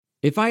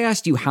If I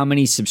asked you how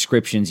many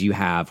subscriptions you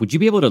have, would you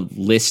be able to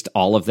list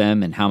all of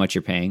them and how much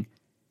you're paying?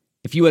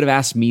 If you would have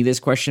asked me this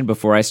question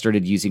before I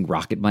started using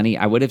Rocket Money,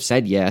 I would have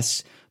said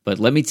yes, but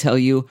let me tell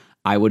you,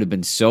 I would have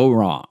been so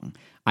wrong.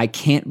 I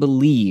can't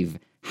believe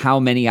how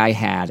many I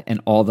had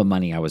and all the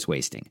money I was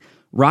wasting.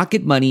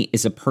 Rocket Money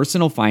is a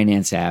personal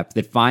finance app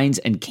that finds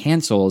and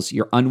cancels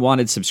your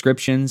unwanted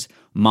subscriptions,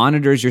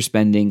 monitors your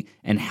spending,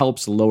 and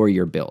helps lower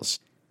your bills.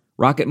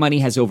 Rocket Money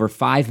has over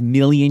 5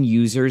 million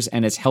users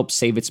and has helped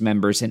save its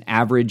members an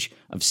average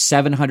of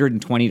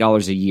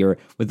 $720 a year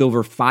with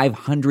over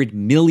 500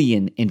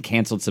 million in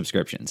canceled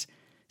subscriptions.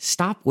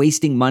 Stop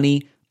wasting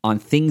money on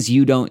things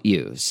you don't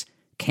use.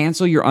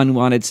 Cancel your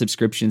unwanted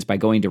subscriptions by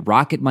going to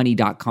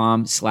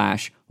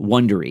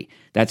rocketmoney.com/Wondery.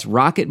 That's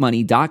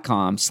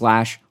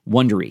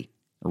rocketmoney.com/Wondery.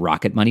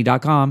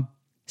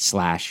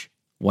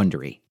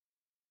 rocketmoney.com/Wondery.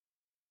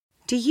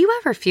 Do you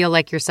ever feel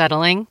like you're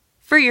settling?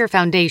 For your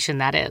foundation,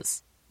 that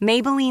is.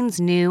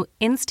 Maybelline's new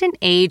Instant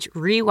Age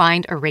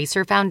Rewind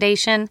Eraser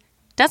Foundation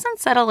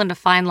doesn't settle into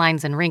fine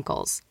lines and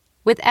wrinkles.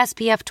 With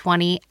SPF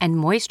 20 and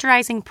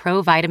moisturizing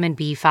Pro Vitamin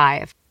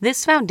B5,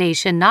 this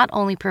foundation not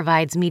only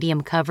provides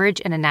medium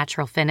coverage and a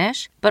natural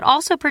finish, but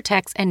also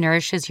protects and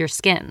nourishes your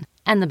skin.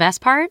 And the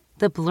best part?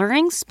 The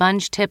blurring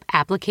sponge tip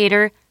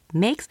applicator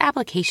makes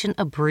application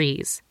a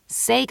breeze.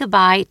 Say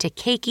goodbye to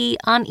cakey,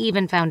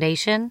 uneven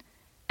foundation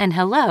and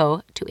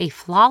hello to a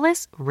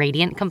flawless,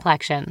 radiant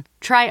complexion.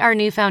 Try our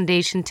new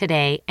foundation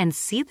today and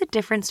see the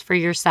difference for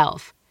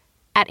yourself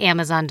at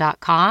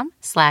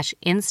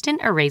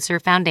amazon.com/instant eraser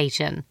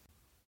foundation.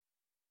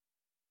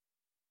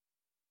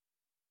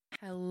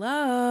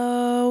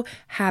 Hello.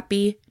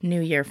 Happy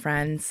New Year,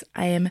 friends.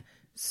 I am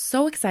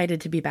so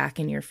excited to be back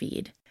in your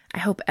feed. I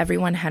hope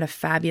everyone had a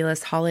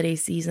fabulous holiday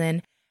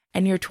season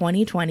and your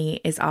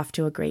 2020 is off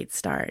to a great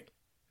start.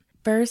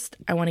 First,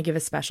 I want to give a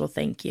special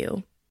thank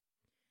you.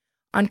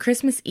 On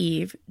Christmas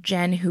Eve,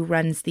 Jen, who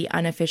runs the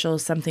unofficial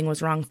Something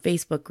Was Wrong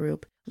Facebook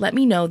group, let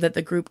me know that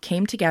the group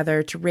came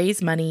together to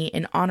raise money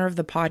in honor of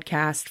the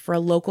podcast for a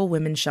local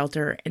women's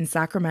shelter in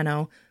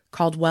Sacramento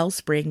called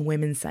Wellspring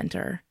Women's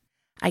Center.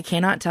 I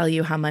cannot tell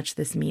you how much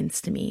this means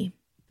to me.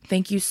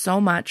 Thank you so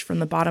much from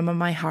the bottom of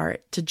my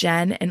heart to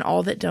Jen and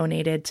all that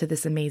donated to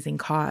this amazing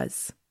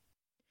cause.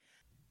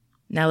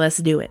 Now let's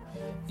do it.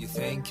 You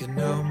think you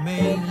know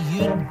me,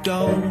 you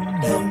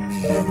don't know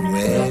me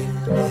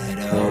well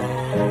at all.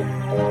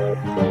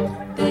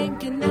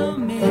 Think you know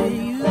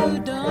me, you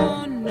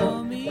don't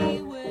know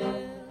me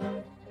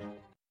well.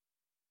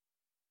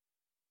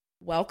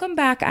 Welcome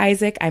back,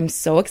 Isaac. I'm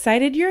so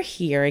excited you're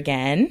here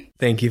again.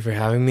 Thank you for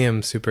having me.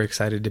 I'm super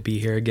excited to be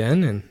here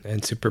again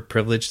and super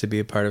privileged to be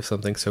a part of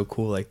something so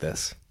cool like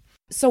this.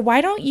 So why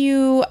don't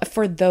you,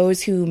 for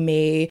those who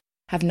may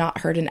have not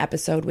heard an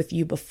episode with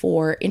you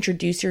before,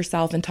 introduce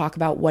yourself and talk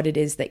about what it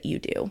is that you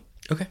do.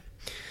 Okay.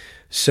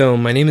 So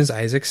my name is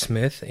Isaac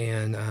Smith,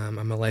 and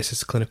I'm a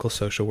licensed clinical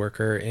social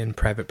worker in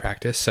private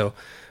practice. So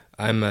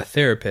I'm a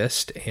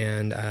therapist,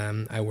 and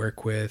I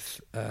work with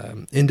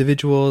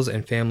individuals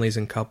and families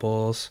and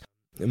couples,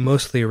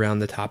 mostly around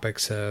the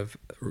topics of,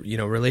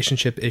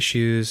 relationship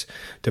issues,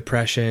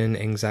 depression,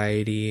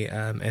 anxiety,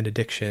 and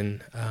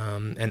addiction,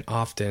 and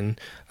often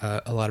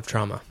a lot of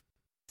trauma.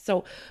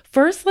 So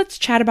first, let's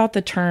chat about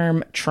the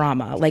term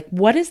trauma. Like,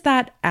 what does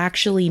that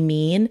actually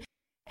mean?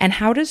 And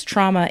how does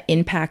trauma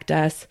impact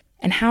us?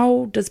 And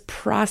how does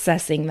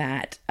processing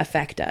that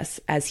affect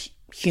us as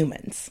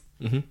humans?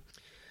 Mm-hmm.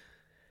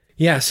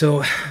 Yeah,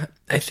 so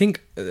I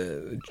think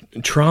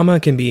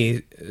trauma can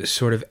be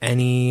sort of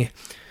any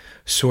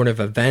sort of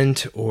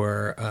event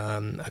or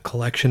a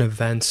collection of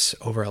events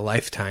over a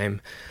lifetime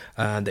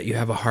that you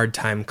have a hard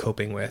time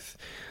coping with.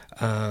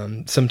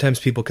 Sometimes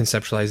people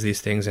conceptualize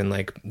these things in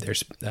like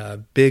there's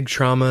big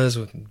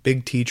traumas,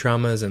 big T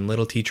traumas and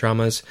little T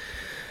traumas.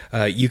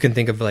 You can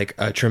think of like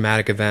a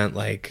traumatic event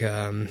like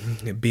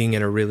being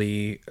in a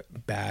really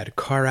bad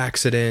car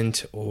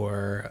accident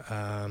or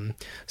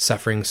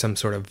suffering some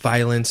sort of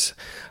violence.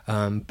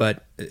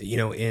 But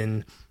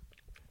in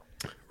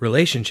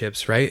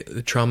relationships, right?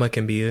 The trauma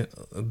can be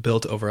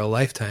built over a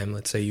lifetime.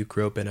 Let's say you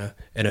grew up in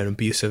an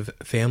abusive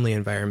family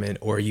environment,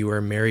 or you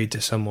were married to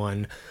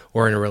someone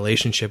or in a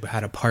relationship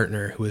had a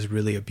partner who was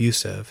really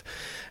abusive.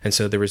 And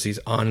so there was these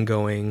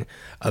ongoing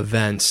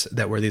events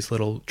that were these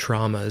little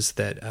traumas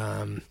that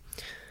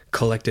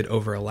collected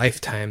over a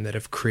lifetime that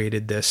have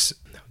created this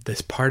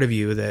part of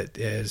you that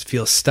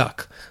feels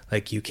stuck,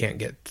 like you can't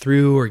get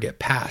through or get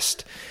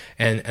past.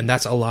 And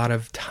that's a lot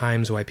of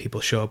times why people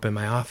show up in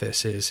my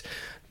office is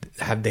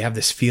they have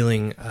this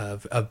feeling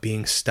of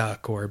being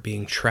stuck or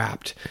being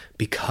trapped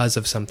because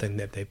of something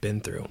that they've been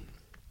through.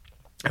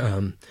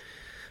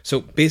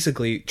 So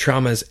basically,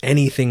 trauma is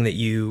anything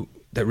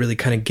that really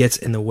kind of gets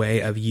in the way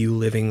of you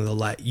living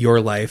your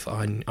life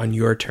on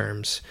your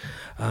terms.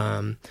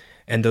 And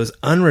those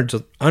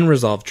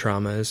unresolved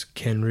traumas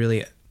can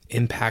really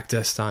impact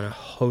us on a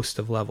host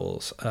of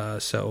levels.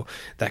 So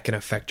that can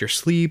affect your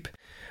sleep,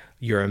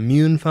 your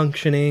immune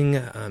functioning.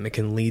 It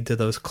can lead to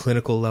those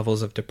clinical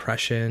levels of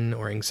depression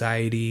or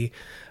anxiety.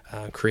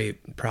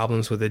 create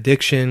problems with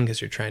addiction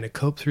because you're trying to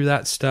cope through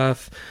that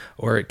stuff,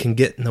 or it can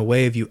get in the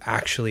way of you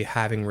actually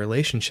having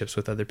relationships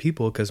with other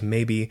people because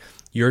maybe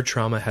your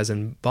trauma has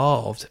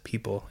involved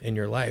people in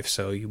your life.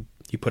 So you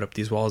put up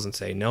these walls and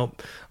say,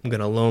 nope, I'm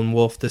going to lone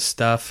wolf this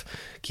stuff,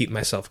 keep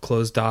myself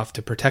closed off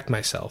to protect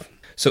myself.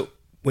 So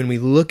when we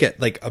look at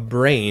like a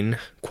brain,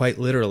 quite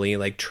literally,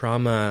 like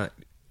trauma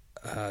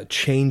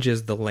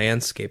changes the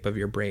landscape of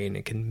your brain.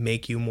 It can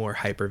make you more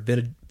hyper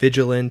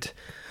vigilant.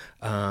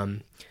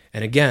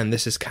 And again,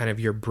 this is kind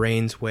of your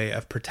brain's way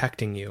of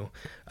protecting you.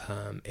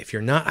 If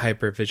you're not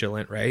hyper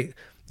vigilant, right,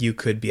 you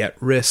could be at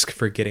risk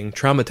for getting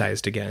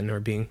traumatized again or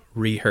being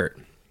re-hurt.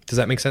 Does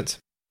that make sense?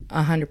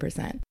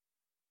 100%.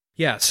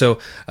 Yeah. So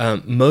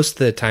most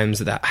of the times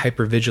that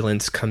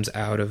hypervigilance comes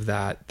out of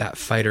that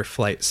fight or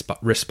flight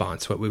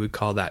response, what we would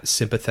call that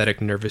sympathetic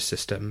nervous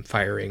system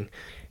firing,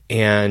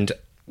 and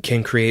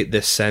can create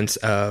this sense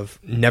of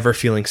never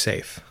feeling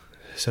safe.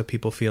 So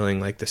people feeling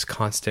like this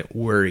constant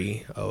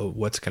worry of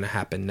what's going to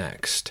happen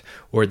next,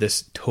 or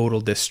this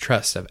total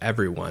distrust of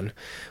everyone,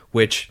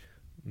 which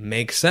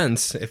makes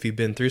sense if you've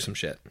been through some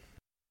shit.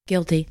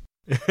 Guilty.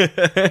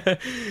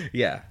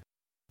 Yeah.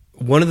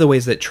 One of the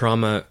ways that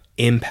trauma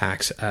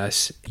impacts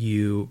us,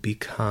 you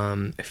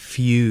become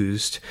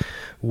fused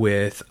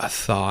with a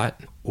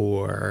thought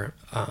or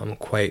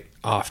quite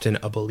often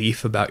a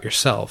belief about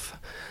yourself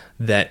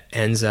that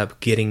ends up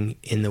getting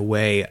in the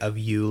way of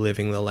you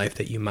living the life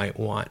that you might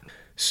want.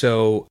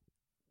 So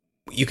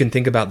you can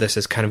think about this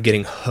as kind of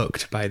getting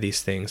hooked by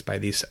these things, by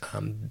these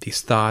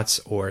thoughts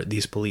or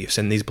these beliefs.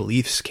 And these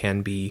beliefs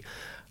can be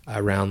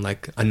around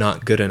like a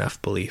not good enough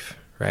belief,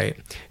 right?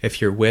 If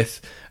you're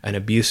with an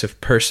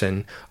abusive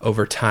person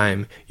over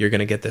time, you're going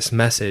to get this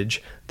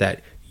message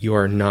that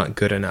you're not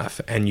good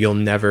enough and you'll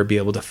never be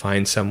able to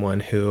find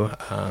someone who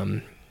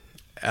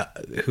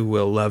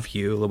will love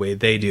you the way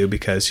they do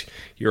because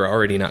you're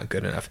already not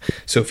good enough.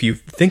 So if you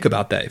think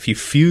about that, if you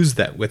fuse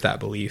that with that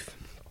belief,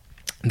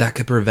 that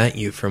could prevent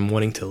you from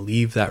wanting to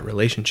leave that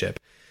relationship.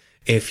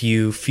 If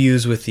you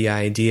fuse with the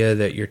idea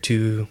that you're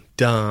too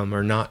dumb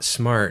or not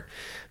smart,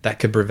 that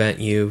could prevent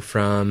you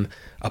from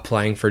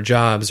applying for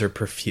jobs or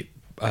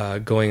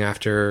going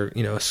after,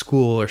 a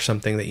school or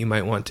something that you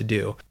might want to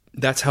do.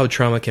 That's how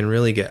trauma can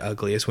really get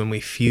ugly, is when we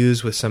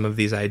fuse with some of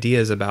these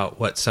ideas about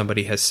what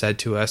somebody has said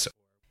to us.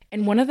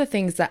 And one of the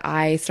things that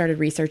I started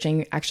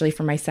researching actually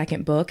for my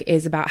second book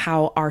is about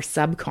how our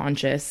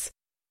subconscious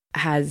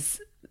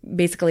has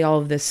basically all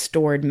of this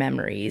stored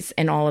memories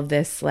and all of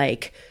this,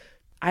 like,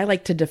 I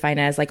like to define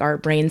it as like our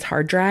brain's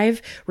hard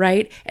drive,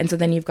 right? And so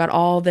then you've got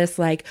all this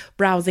like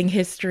browsing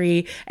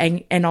history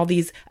and all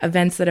these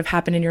events that have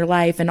happened in your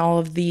life and all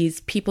of these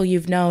people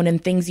you've known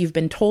and things you've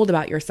been told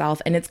about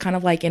yourself. And it's kind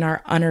of like in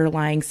our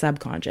underlying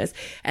subconscious.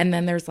 And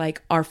then there's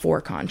like our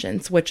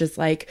foreconscious, which is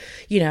like,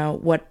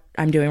 what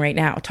I'm doing right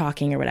now,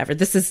 talking or whatever.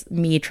 This is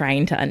me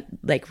trying to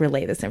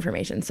relay this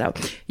information. So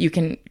you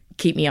can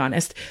keep me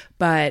honest.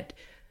 But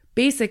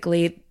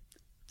basically,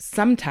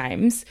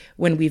 sometimes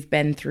when we've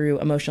been through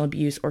emotional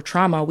abuse or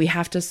trauma, we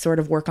have to sort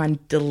of work on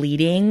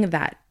deleting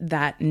that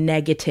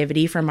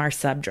negativity from our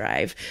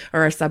subdrive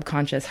or our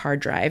subconscious hard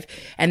drive.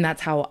 And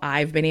that's how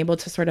I've been able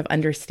to sort of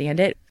understand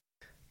it.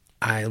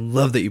 I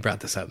love that you brought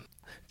this up.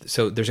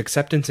 So there's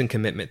acceptance and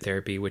commitment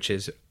therapy, which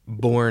is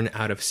born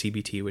out of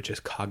CBT, which is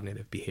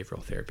cognitive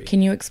behavioral therapy.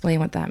 Can you explain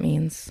what that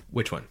means?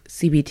 Which one?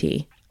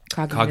 CBT.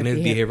 Cognitive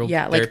behavioral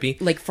therapy?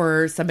 Like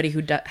for somebody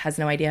who has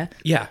no idea?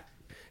 Yeah.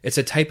 It's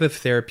a type of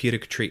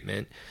therapeutic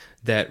treatment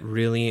that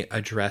really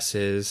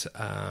addresses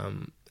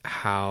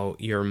how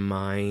your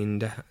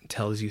mind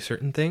tells you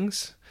certain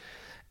things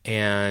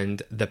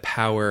and the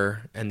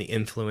power and the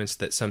influence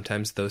that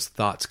sometimes those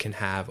thoughts can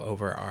have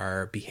over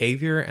our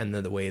behavior and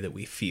the way that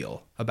we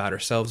feel about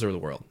ourselves or the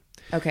world.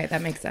 Okay,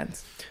 that makes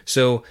sense.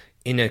 So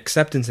in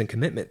acceptance and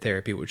commitment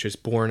therapy, which is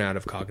born out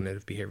of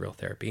cognitive behavioral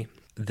therapy,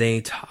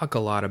 they talk a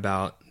lot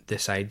about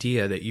this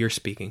idea that you're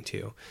speaking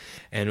to,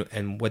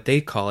 and what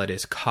they call it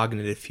is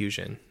cognitive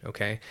fusion,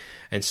 okay?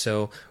 And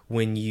so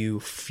when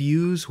you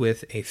fuse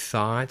with a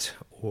thought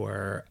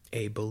or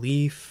a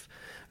belief,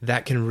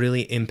 that can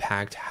really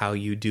impact how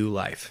you do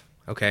life,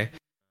 okay?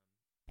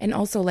 And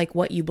also like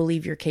what you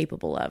believe you're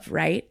capable of,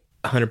 right?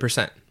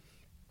 100%.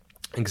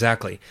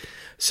 Exactly.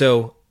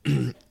 So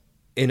in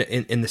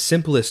the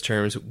simplest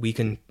terms, we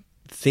can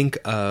think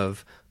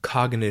of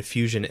cognitive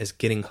fusion as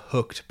getting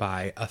hooked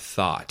by a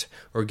thought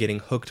or getting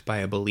hooked by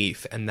a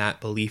belief, and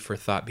that belief or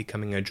thought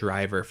becoming a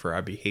driver for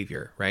our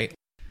behavior, right?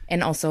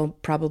 And also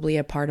probably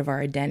a part of our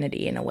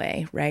identity in a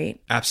way, right?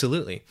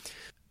 Absolutely.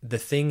 The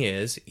thing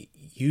is,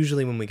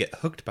 usually when we get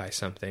hooked by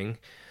something,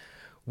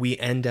 we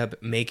end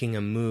up making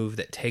a move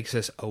that takes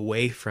us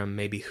away from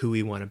maybe who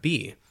we want to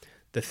be.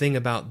 The thing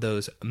about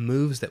those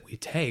moves that we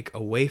take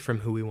away from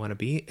who we want to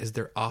be is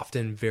they're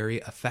often very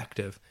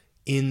effective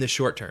in the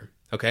short term.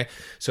 Okay,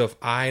 so if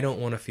I don't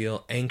want to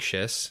feel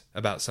anxious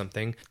about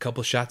something, a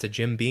couple shots of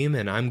Jim Beam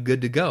and I'm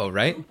good to go,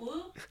 right?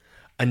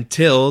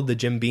 Until the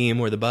Jim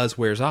Beam or the buzz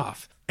wears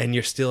off, and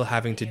you're still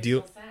having to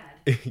deal.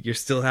 You're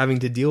still having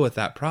to deal with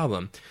that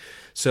problem.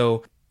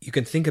 So you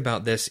can think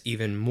about this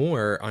even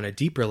more on a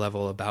deeper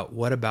level about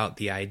what about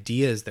the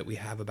ideas that we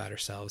have about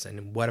ourselves,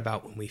 and what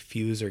about when we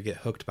fuse or get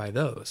hooked by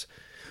those.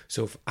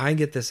 So if I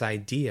get this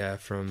idea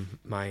from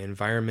my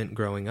environment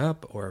growing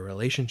up or a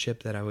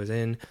relationship that I was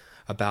in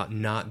about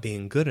not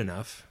being good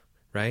enough,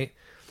 right?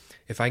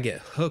 If I get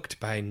hooked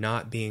by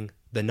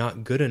the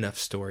not good enough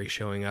story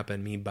showing up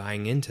and me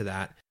buying into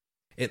that,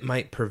 it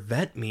might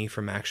prevent me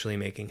from actually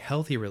making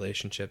healthy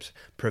relationships,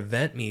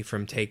 prevent me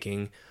from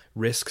taking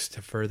risks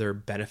to further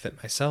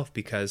benefit myself,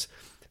 because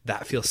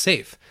that feels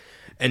safe.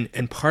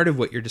 And part of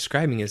what you're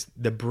describing is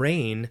the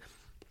brain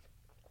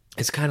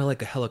is kind of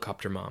like a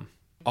helicopter mom,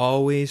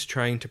 always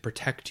trying to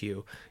protect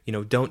you.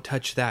 Don't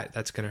touch that.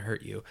 That's going to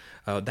hurt you.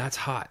 That's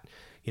hot.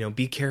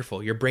 Be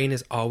careful. Your brain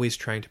is always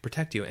trying to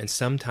protect you. And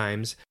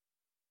sometimes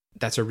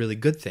that's a really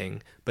good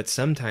thing, but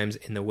sometimes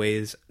in the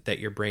ways that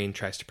your brain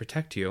tries to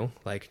protect you,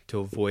 like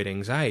to avoid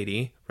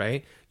anxiety,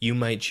 right? You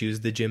might choose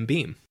the Jim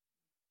Beam.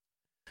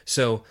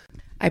 So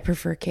I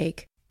prefer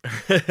cake.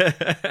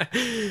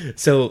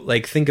 So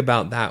think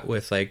about that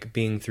with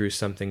being through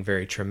something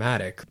very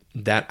traumatic.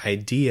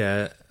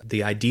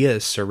 The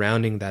ideas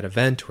surrounding that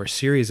event or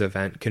series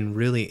event can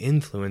really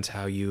influence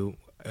how you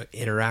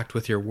interact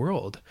with your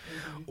world,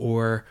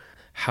 or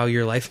how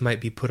your life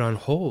might be put on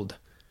hold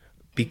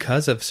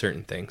because of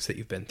certain things that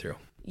you've been through.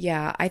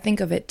 Yeah, I think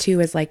of it too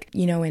as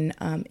in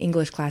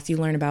English class, you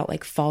learn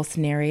about false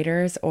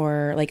narrators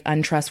or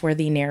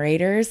untrustworthy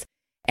narrators.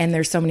 And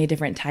there's so many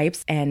different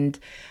types. And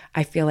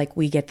I feel like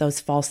we get those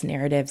false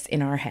narratives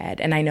in our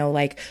head. And I know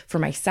for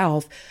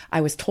myself,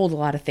 I was told a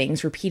lot of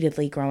things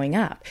repeatedly growing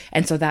up.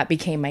 And so that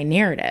became my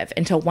narrative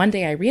until one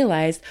day I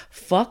realized,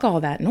 fuck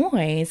all that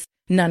noise.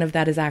 None of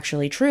that is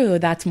actually true.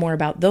 That's more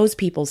about those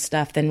people's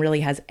stuff than really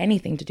has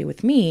anything to do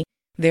with me.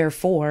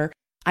 Therefore,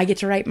 I get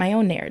to write my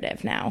own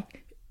narrative now.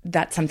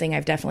 That's something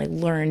I've definitely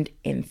learned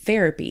in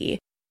therapy.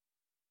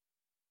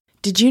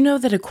 Did you know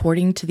that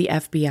according to the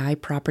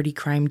FBI property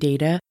crime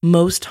data,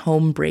 most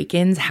home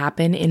break-ins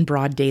happen in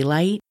broad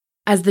daylight?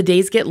 As the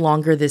days get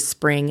longer this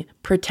spring,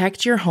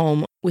 protect your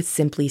home with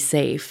Simply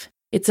Safe.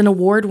 It's an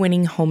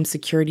award-winning home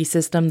security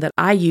system that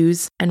I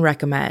use and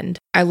recommend.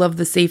 I love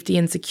the safety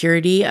and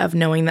security of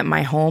knowing that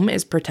my home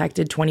is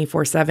protected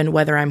 24/7,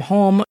 whether I'm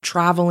home,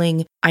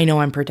 traveling, I know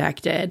I'm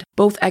protected.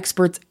 Both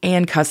experts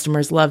and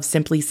customers love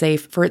Simply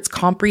Safe for its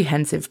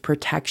comprehensive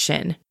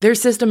protection. Their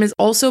system is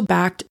also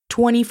backed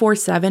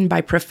 24/7 by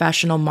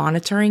professional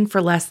monitoring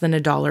for less than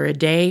 $1 a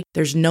day.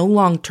 There's no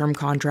long-term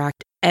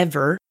contract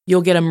ever.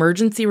 You'll get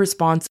emergency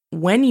response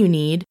when you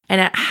need and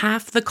at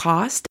half the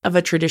cost of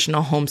a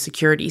traditional home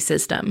security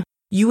system.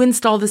 You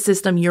install the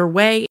system your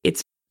way.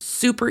 It's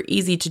super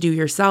easy to do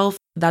yourself.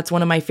 That's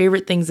one of my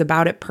favorite things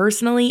about it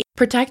personally.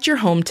 Protect your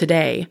home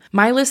today.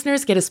 My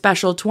listeners get a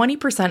special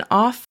 20%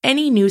 off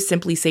any new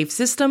Simply Safe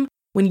system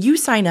when you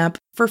sign up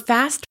for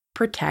Fast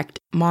Protect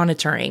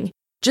monitoring.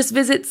 Just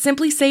visit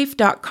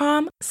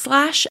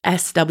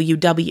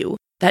simplysafe.com/SWW.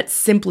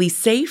 That's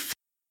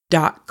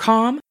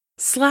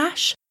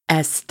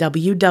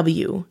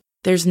simplysafe.com/SWW.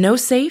 There's no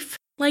safe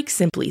like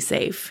Simply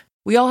Safe.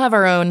 We all have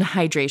our own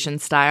hydration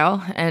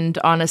style, and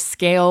on a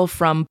scale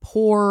from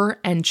pour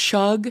and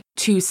chug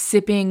to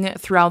sipping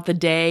throughout the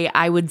day,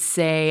 I would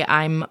say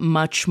I'm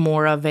much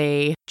more of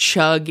a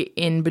chug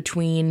in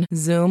between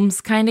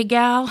Zooms kind of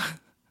gal.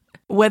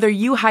 Whether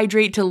you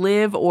hydrate to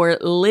live or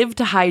live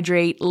to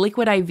hydrate,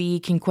 Liquid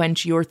IV can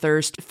quench your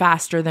thirst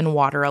faster than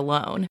water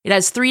alone. It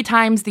has 3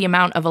 times the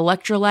amount of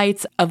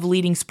electrolytes of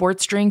leading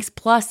sports drinks,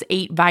 plus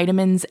 8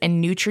 vitamins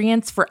and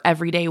nutrients for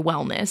everyday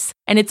wellness.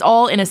 And it's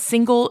all in a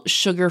single,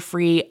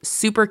 sugar-free,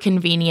 super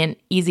convenient,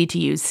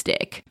 easy-to-use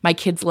stick. My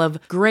kids love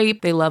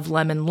grape, they love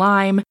lemon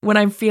lime. When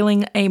I'm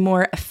feeling a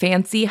more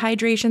fancy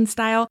hydration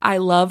style, I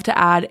love to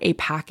add a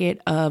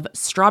packet of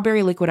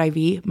strawberry Liquid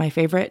IV, my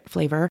favorite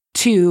flavor,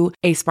 to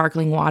a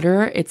sparkling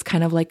water. It's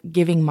kind of like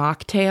giving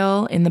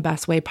mocktail in the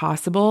best way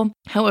possible.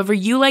 However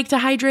you like to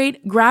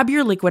hydrate, grab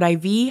your Liquid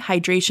IV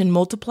Hydration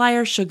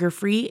Multiplier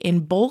sugar-free in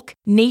bulk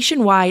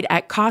nationwide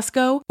at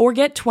Costco, or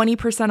get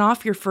 20%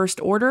 off your first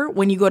order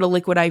when you go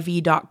to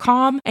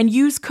liquidiv.com and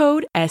use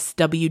code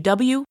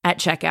SWW at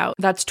checkout.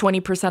 That's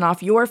 20%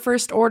 off your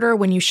first order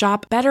when you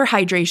shop Better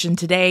Hydration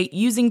today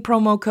using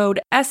promo code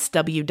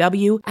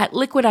SWW at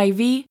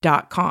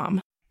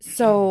liquidiv.com.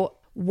 So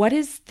what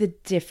is the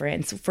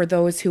difference for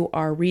those who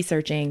are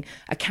researching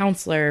a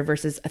counselor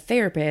versus a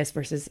therapist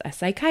versus a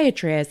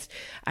psychiatrist?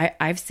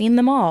 I've seen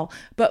them all,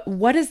 but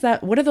what is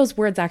that? What do those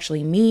words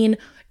actually mean?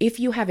 If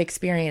you have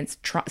experienced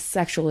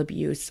sexual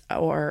abuse,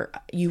 or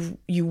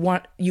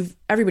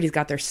everybody's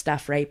got their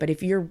stuff, right? But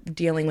if you're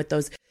dealing with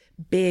those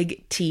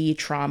big T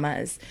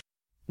traumas,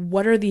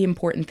 what are the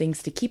important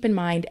things to keep in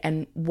mind,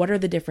 and what are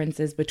the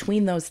differences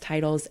between those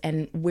titles,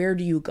 and where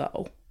do you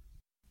go?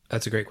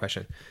 That's a great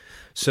question.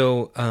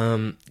 So,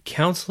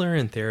 counselor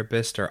and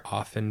therapist are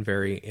often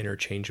very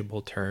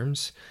interchangeable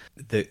terms.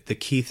 The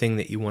key thing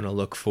that you want to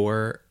look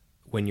for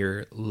when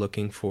you're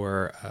looking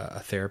for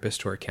a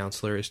therapist or a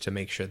counselor is to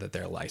make sure that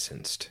they're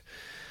licensed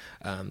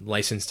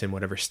in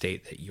whatever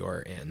state that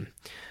you're in.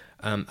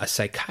 A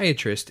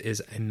psychiatrist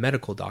is a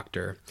medical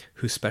doctor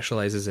who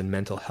specializes in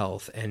mental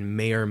health and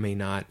may or may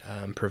not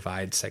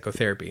provide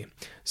psychotherapy.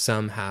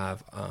 Some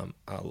have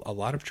a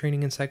lot of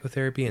training in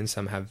psychotherapy, and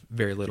some have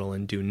very little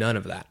and do none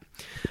of that.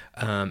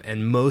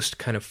 And most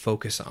kind of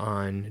focus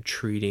on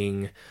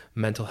treating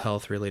mental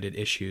health related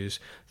issues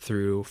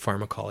through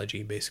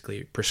pharmacology,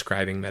 basically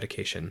prescribing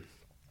medication.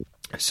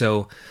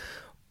 So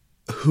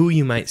who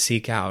you might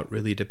seek out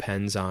really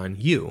depends on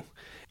you.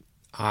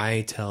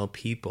 I tell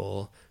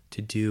people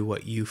to do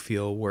what you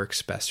feel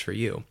works best for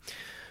you.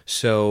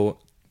 So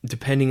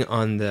depending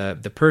on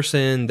the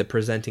person, the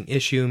presenting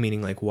issue,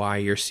 meaning like why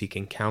you're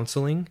seeking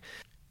counseling,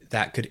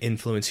 that could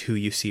influence who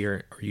you see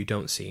or you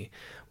don't see.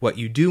 What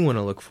you do want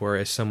to look for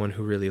is someone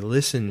who really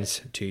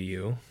listens to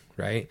you,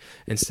 right?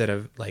 Instead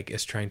of like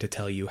is trying to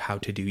tell you how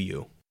to do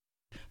you.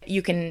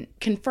 You can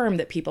confirm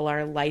that people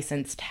are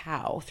licensed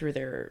how? Through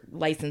their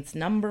license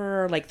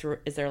number? Like through,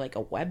 is there like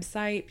a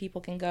website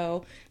people can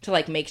go to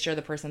like make sure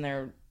the person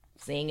they're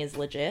seeing is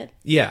legit?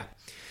 Yeah.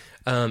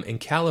 In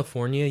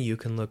California, you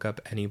can look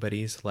up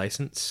anybody's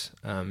license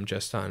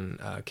just on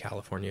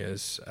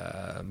California's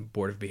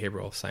Board of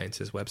Behavioral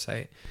Sciences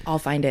website. I'll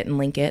find it and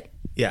link it.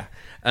 Yeah.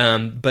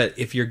 But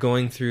if you're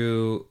going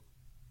through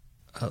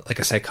like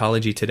a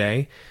Psychology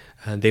Today,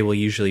 they will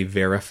usually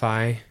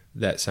verify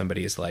that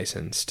somebody is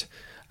licensed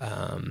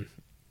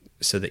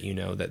so that you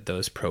know that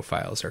those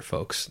profiles are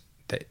folks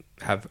that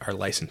are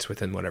licensed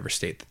within whatever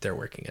state that they're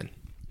working in.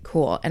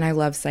 Cool. And I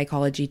love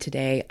Psychology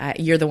Today.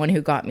 You're the one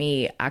who got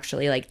me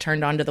actually like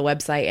turned onto the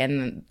website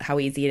and how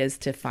easy it is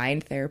to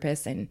find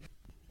therapists. And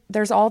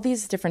there's all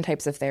these different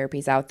types of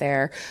therapies out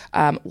there,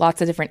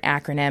 lots of different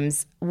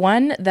acronyms.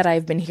 One that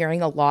I've been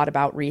hearing a lot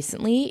about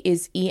recently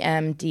is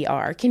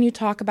EMDR. Can you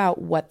talk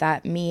about what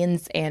that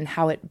means and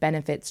how it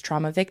benefits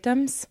trauma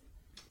victims?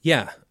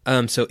 Yeah.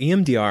 So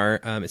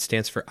EMDR, it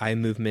stands for eye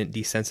movement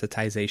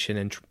desensitization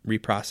and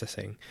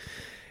reprocessing.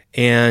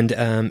 And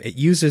it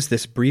uses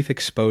this brief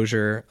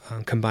exposure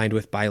combined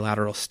with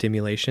bilateral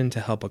stimulation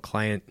to help a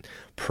client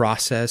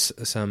process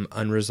some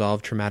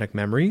unresolved traumatic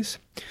memories.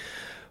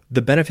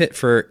 The benefit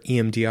for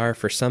EMDR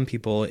for some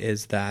people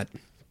is that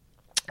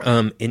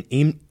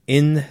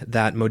in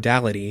that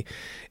modality,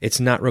 it's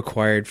not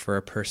required for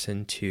a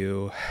person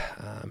to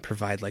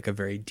provide like a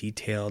very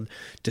detailed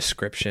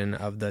description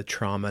of the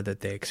trauma that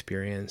they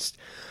experienced,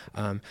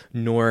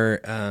 nor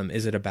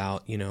is it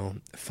about,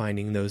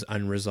 finding those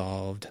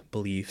unresolved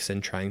beliefs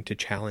and trying to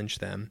challenge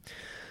them.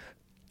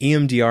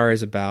 EMDR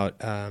is about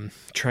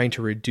trying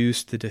to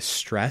reduce the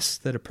distress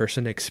that a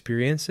person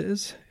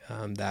experiences,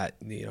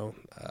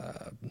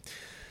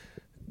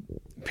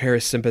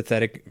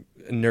 parasympathetic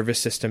nervous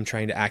system,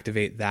 trying to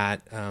activate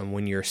that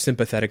when your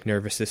sympathetic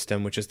nervous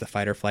system, which is the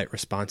fight or flight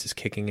response, is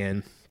kicking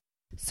in.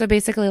 So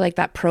basically like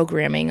that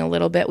programming a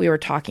little bit we were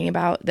talking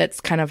about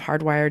that's kind of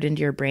hardwired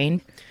into your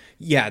brain.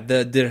 Yeah,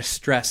 the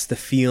stress, the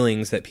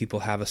feelings that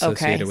people have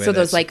associated with it. So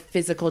those like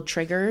physical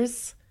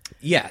triggers?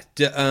 Yeah.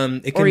 It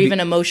can or even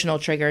emotional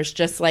triggers,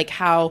 just like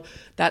how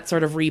that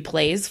sort of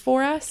replays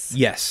for us?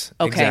 Yes,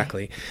 okay.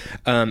 Exactly.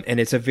 And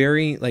it's a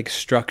very like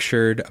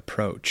structured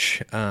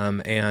approach.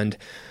 And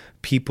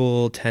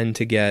people tend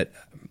to get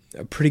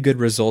pretty good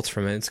results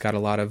from it. It's got a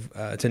lot of,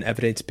 it's an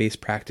evidence-based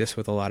practice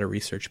with a lot of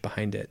research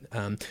behind it.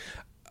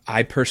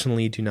 I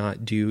personally do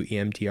not do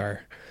EMDR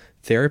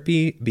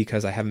therapy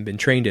because I haven't been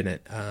trained in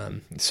it.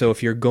 So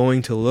if you're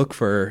going to look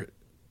for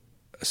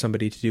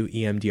somebody to do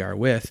EMDR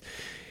with,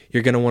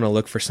 you're going to want to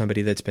look for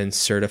somebody that's been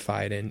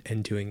certified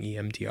in doing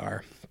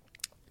EMDR.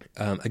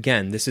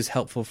 Again, this is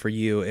helpful for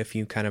you if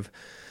you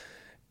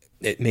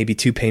it may be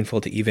too painful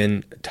to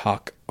even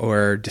talk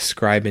or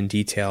describe in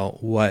detail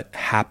what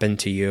happened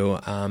to you,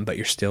 but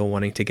you're still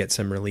wanting to get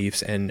some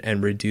reliefs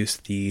and reduce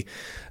the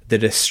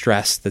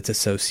distress that's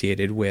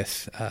associated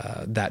with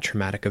that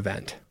traumatic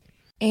event.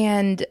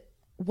 And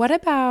what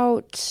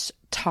about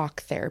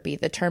talk therapy,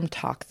 the term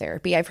talk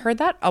therapy? I've heard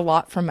that a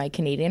lot from my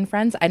Canadian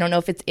friends. I don't know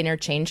if it's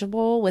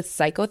interchangeable with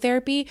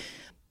psychotherapy.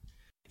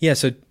 Yeah,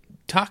 so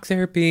talk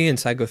therapy and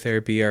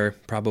psychotherapy are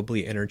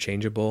probably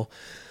interchangeable.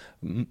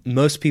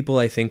 Most people,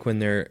 I think, when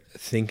they're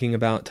thinking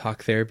about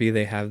talk therapy,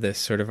 they have this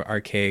sort of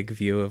archaic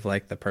view of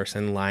like the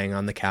person lying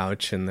on the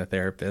couch and the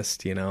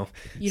therapist, You don't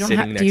sitting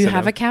have. next Do you to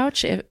have them. a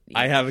couch?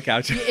 I have a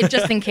couch.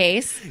 Just in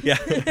case. Yeah.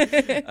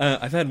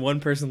 I've had one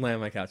person lie on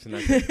my couch and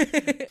that's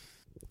it.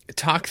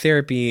 Talk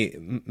therapy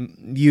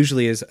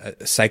usually is a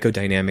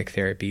psychodynamic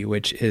therapy,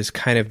 which is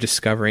kind of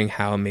discovering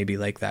how maybe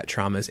like that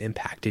trauma has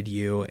impacted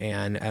you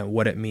and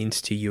what it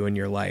means to you in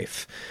your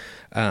life.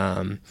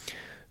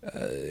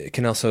 It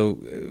can also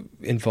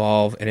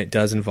involve, and it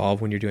does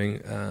involve when you're doing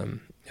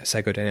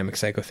psychodynamic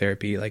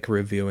psychotherapy, like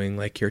reviewing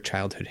like your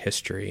childhood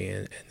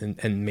history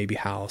and maybe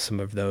how some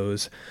of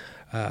those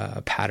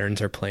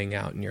patterns are playing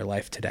out in your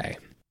life today.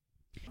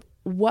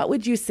 What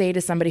would you say to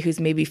somebody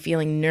who's maybe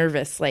feeling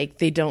nervous, like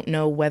they don't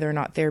know whether or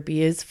not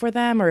therapy is for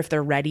them or if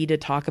they're ready to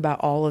talk about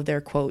all of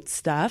their quote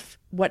stuff?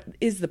 What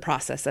is the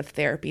process of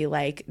therapy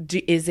like?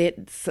 Is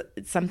it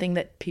something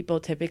that people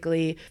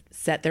typically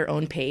set their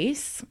own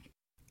pace?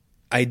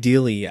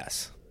 Ideally,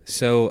 yes.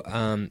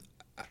 So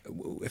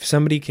if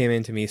somebody came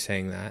into me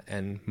saying that,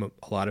 and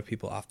a lot of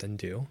people often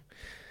do,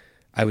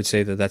 I would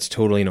say that that's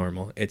totally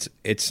normal.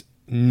 It's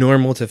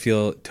normal to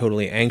feel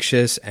totally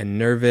anxious and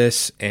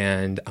nervous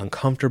and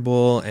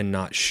uncomfortable and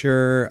not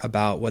sure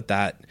about what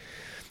that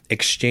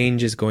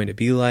exchange is going to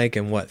be like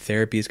and what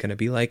therapy is going to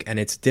be like. And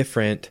it's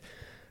different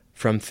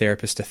from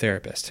therapist to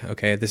therapist.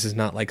 Okay. This is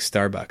not like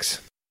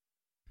Starbucks.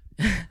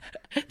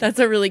 That's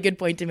a really good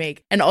point to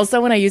make. And also,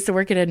 when I used to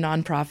work at a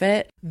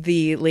nonprofit,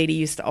 the lady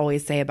used to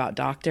always say about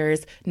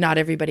doctors, not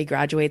everybody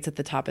graduates at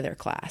the top of their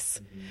class.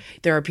 Mm-hmm.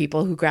 There are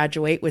people who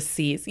graduate with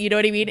C's. You know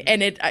what I mean?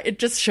 And it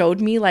just showed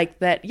me like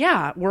that,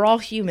 yeah, we're all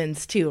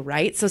humans too,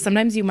 right? So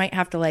sometimes you might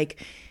have to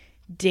like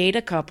date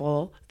a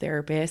couple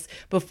therapists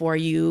before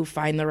you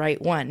find the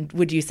right one.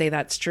 Would you say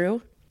that's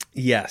true?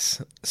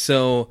 Yes.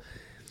 So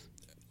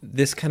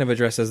this kind of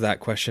addresses that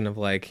question of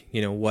like,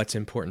 you know, what's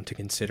important to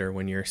consider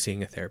when you're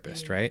seeing a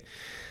therapist, right?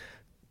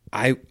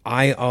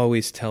 I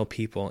always tell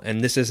people,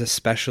 and this is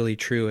especially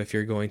true if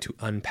you're going to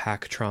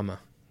unpack trauma,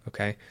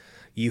 okay?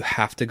 You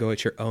have to go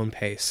at your own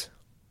pace,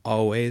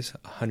 always,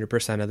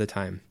 100% of the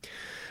time.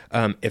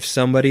 If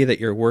somebody that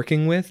you're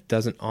working with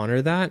doesn't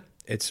honor that,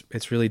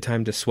 it's really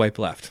time to swipe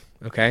left,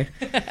 okay?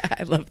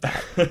 I love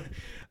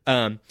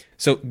that.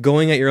 So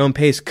going at your own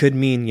pace could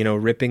mean, you know,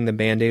 ripping the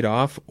Band-Aid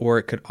off, or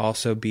it could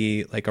also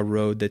be like a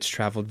road that's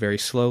traveled very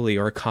slowly,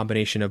 or a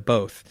combination of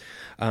both.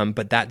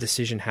 But that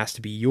decision has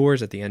to be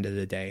yours at the end of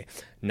the day,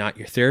 not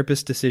your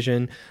therapist's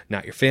decision,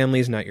 not your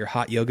family's, not your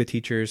hot yoga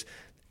teacher's.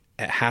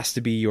 It has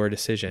to be your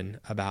decision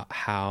about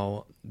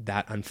how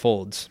that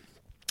unfolds.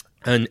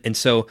 And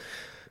so,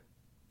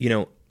 you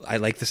know, I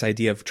like this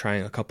idea of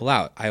trying a couple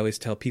out. I always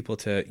tell people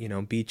to, you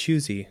know, be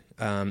choosy.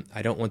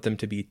 I don't want them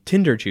to be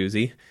Tinder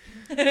choosy.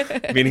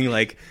 Meaning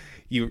like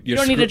you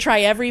don't need to try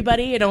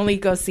everybody and only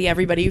go see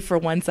everybody for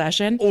one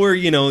session. Or,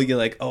 you know, you're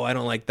like, oh, I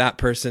don't like that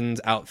person's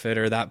outfit,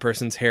 or that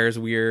person's hair is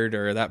weird,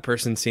 or that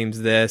person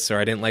seems this, or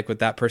I didn't like what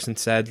that person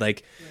said.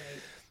 Like,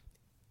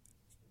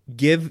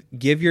 give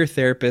your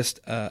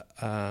therapist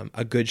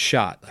a good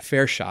shot, a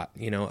fair shot,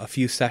 you know, a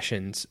few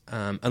sessions,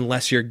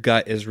 unless your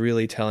gut is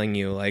really telling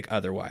you like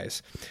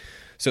otherwise.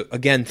 So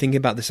again, think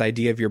about this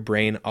idea of your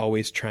brain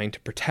always trying to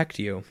protect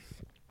you.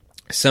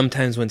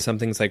 Sometimes when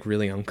something's like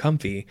really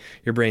uncomfy,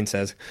 your brain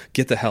says,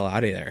 get the hell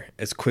out of there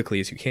as quickly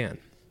as you can,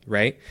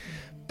 right?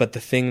 But the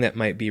thing that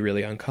might be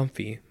really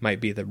uncomfy might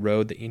be the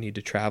road that you need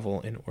to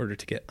travel in order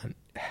to get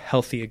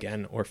healthy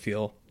again or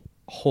feel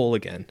whole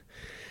again.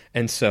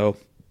 And so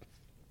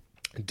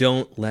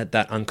don't let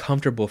that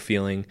uncomfortable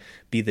feeling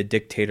be the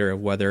dictator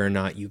of whether or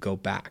not you go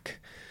back.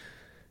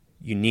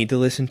 You need to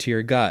listen to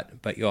your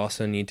gut, but you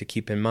also need to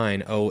keep in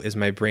mind, oh, is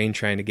my brain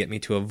trying to get me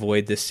to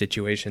avoid this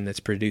situation that's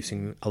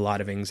producing a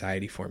lot of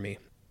anxiety for me?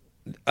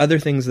 Other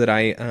things that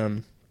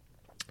I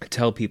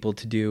tell people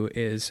to do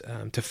is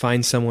to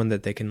find someone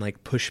that they can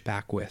like push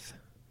back with.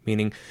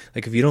 Meaning,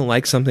 like if you don't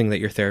like something that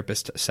your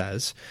therapist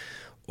says,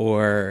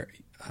 or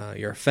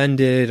you're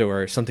offended,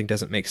 or something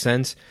doesn't make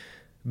sense,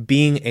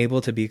 being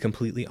able to be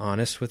completely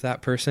honest with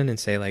that person and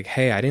say like,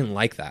 hey, I didn't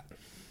like that,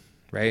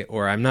 right?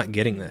 Or I'm not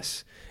getting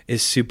this.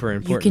 Is super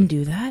important. You can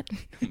do that?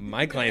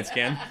 My clients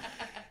can.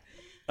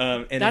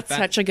 And that's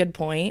such a good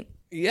point.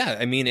 Yeah,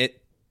 I mean,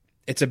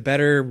 it's a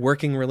better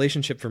working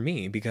relationship for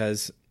me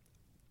because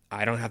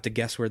I don't have to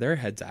guess where their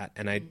head's at,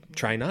 and I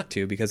try not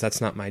to because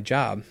that's not my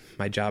job.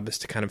 My job is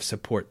to kind of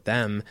support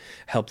them,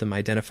 help them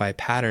identify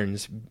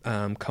patterns,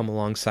 come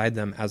alongside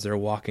them as they're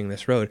walking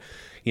this road,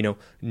 you know,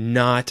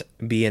 not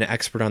be an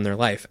expert on their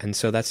life. And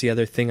so that's the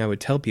other thing I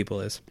would tell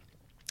people is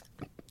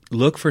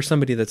look for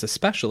somebody that's a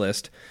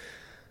specialist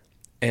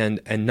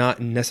and not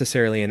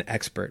necessarily an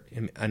expert.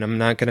 And I'm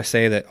not going to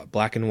say that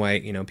black and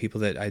white, you know,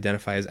 people that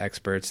identify as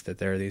experts, that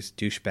they're these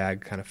douchebag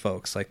kind of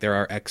folks. Like there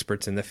are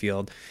experts in the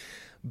field.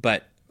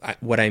 But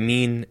what I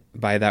mean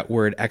by that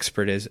word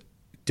expert is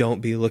don't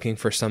be looking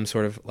for some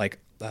sort of like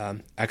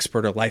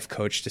expert or life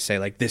coach to say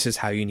like, this is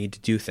how you need to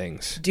do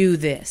things. Do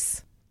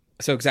this.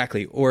 So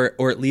exactly. Or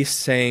at least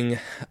saying,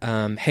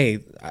 hey,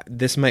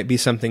 this might be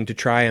something to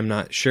try. I'm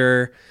not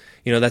sure.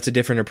 You know, that's a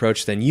different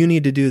approach than you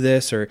need to do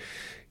this, or,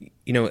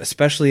 you know,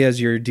 especially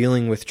as you're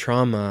dealing with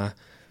trauma.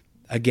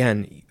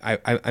 Again,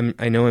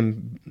 I know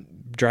I'm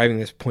driving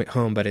this point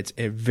home, but it's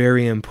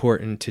very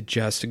important to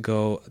just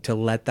go to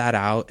let that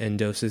out in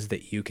doses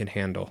that you can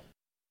handle,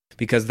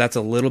 because that's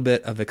a little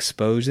bit of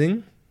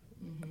exposing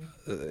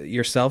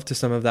yourself to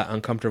some of that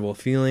uncomfortable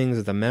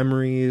feelings, the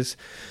memories,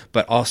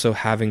 but also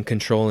having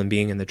control and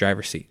being in the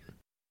driver's seat.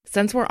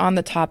 Since we're on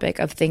the topic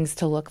of things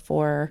to look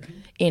for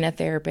in a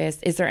therapist,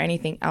 is there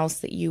anything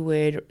else that you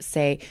would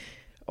say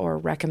or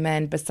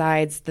recommend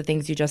besides the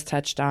things you just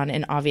touched on,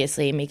 and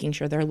obviously making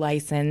sure they're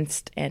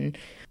licensed and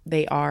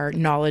they are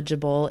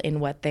knowledgeable in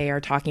what they are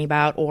talking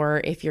about,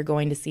 or if you're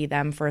going to see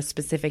them for a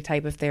specific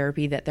type of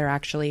therapy, that they're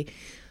actually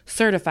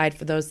certified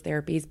for those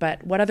therapies?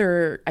 But what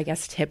other, I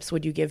guess, tips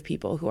would you give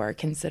people who are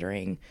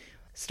considering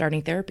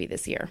starting therapy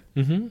this year?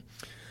 Mm-hmm.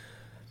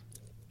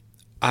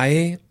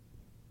 I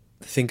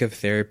think of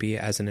therapy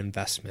as an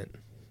investment,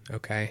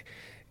 okay?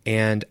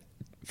 And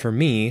for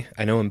me,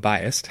 I know I'm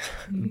biased,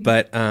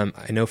 but I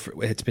know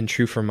it's been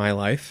true for my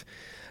life,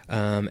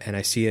 and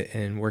I see it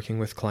in working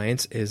with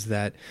clients, is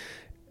that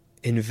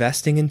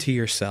investing into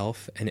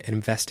yourself and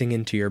investing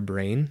into your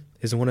brain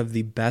is one of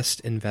the best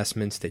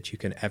investments that you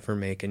can ever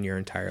make in your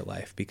entire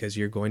life, because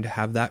you're going to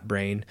have that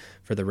brain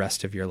for the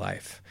rest of your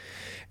life.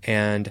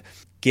 And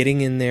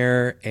getting in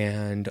there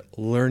and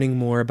learning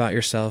more about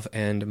yourself.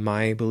 And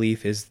my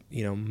belief is,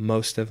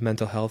 most of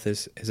mental health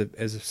is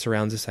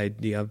surrounds this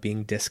idea of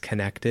being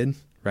disconnected,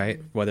 right?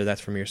 Whether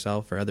that's from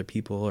yourself or other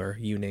people or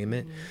you name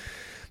it.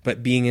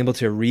 But being able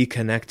to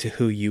reconnect to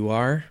who you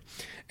are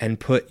and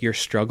put your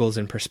struggles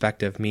in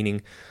perspective,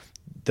 meaning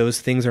those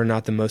things are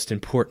not the most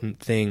important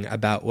thing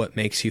about what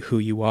makes you who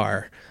you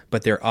are,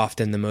 but they're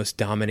often the most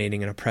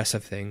dominating and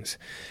oppressive things.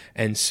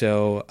 And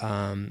so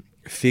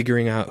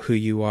figuring out who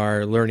you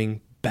are,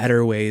 learning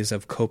better ways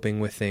of coping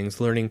with things,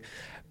 learning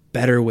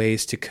better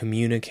ways to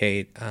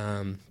communicate,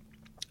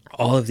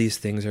 all of these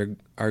things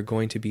are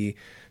going to be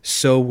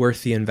so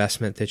worth the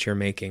investment that you're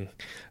making,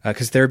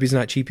 because therapy is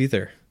not cheap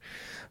either,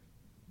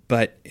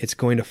 but it's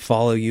going to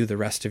follow you the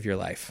rest of your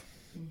life.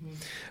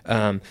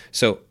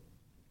 So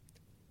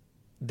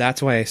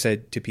that's why I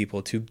said to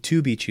people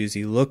to be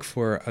choosy, look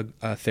for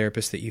a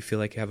therapist that you feel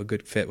like you have a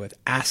good fit with.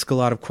 Ask a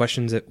lot of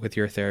questions with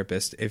your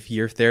therapist. If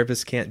your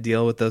therapist can't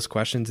deal with those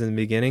questions in the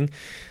beginning,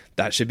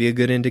 that should be a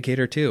good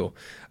indicator too.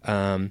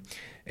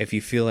 If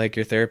you feel like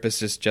your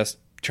therapist is just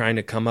trying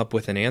to come up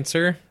with an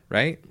answer,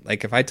 right?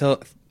 Like if I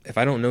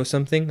don't know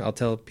something, I'll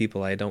tell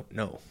people I don't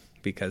know,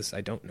 because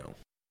I don't know.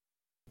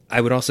 I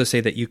would also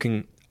say that you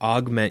can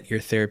augment your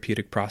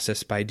therapeutic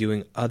process by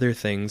doing other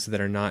things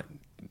that are not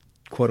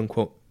quote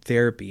unquote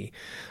therapy,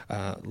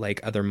 like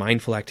other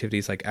mindful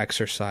activities like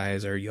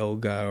exercise or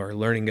yoga or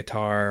learning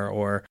guitar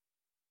or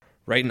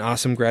write an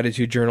awesome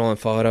gratitude journal and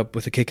follow it up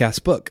with a kick-ass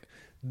book.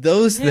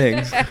 Those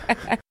things.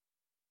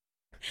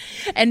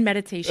 And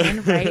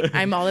meditation, right?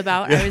 I'm all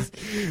about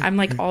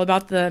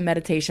the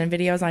meditation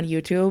videos on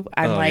YouTube.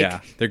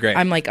 Yeah, they're great.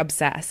 I'm like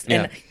obsessed.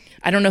 Yeah. And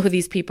I don't know who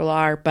these people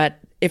are, but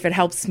if it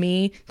helps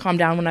me calm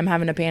down when I'm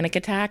having a panic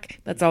attack,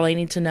 that's all I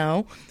need to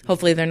know.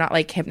 Hopefully they're not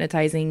like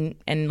hypnotizing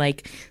and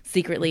like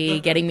secretly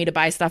getting me to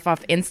buy stuff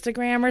off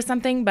Instagram or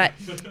something, but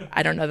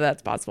I don't know that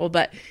that's possible.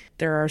 But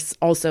there are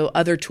also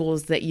other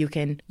tools that you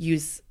can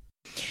use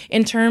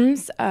in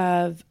terms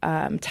of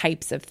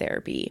types of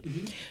therapy.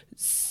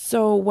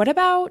 So what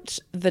about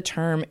the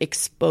term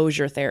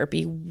exposure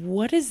therapy?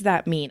 What does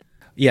that mean?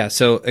 Yeah,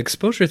 so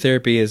exposure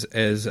therapy is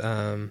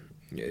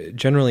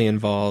generally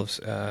involves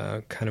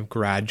kind of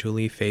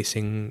gradually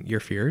facing your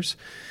fears.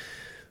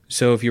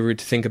 So if you were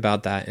to think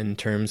about that in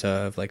terms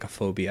of like a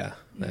phobia,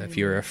 if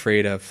you're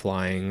afraid of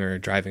flying or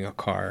driving a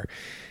car,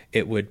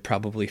 it would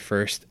probably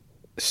first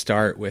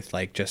start with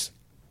like just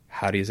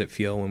how does it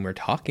feel when we're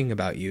talking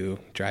about you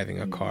driving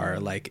a car?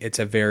 Like it's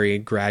a very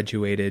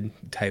graduated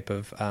type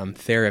of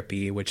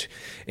therapy, which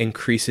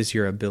increases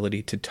your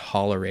ability to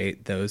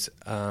tolerate those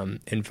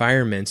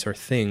environments or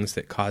things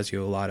that cause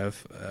you a lot of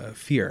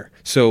fear.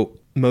 So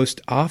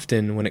most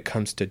often when it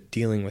comes to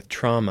dealing with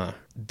trauma,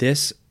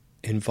 this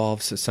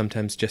involves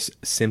sometimes just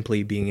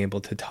simply being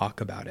able to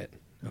talk about it.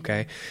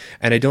 Okay.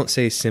 And I don't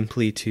say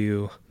simply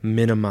to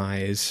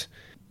minimize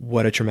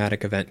what a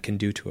traumatic event can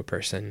do to a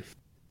person.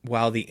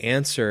 While the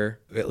answer,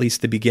 at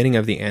least the beginning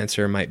of the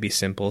answer, might be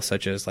simple,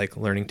 such as like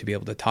learning to be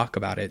able to talk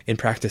about it, in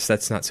practice,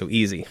 that's not so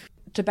easy.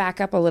 To back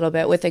up a little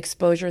bit, with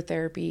exposure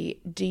therapy,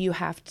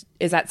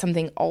 is that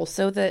something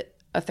also that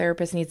a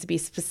therapist needs to be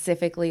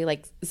specifically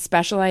like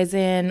specialize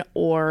in,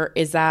 or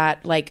is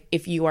that like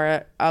if you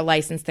are a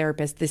licensed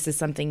therapist, this is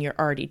something you're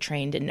already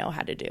trained and know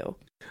how to do?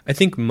 I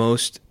think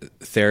most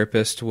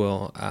therapists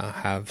will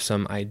have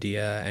some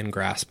idea and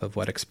grasp of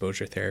what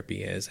exposure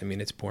therapy is. I mean,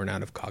 it's born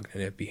out of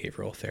cognitive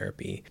behavioral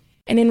therapy.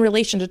 And in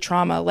relation to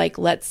trauma, like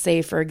let's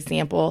say, for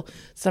example,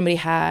 somebody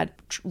had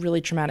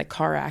really traumatic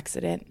car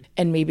accident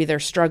and maybe they're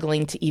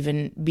struggling to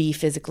even be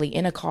physically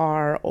in a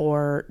car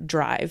or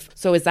drive.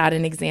 So is that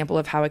an example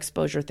of how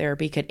exposure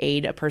therapy could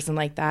aid a person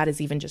like that,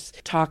 is even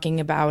just talking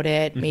about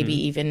it, maybe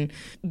even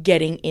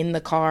getting in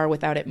the car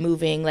without it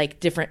moving, like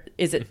different,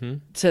 is it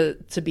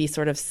to be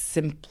sort of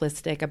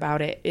simplistic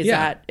about it? Is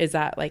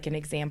that like an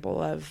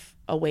example of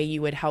a way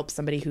you would help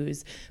somebody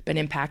who's been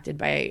impacted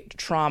by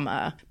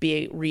trauma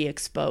be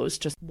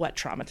re-exposed to what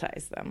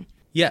traumatized them?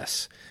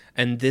 Yes.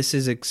 And this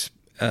is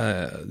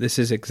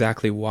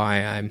exactly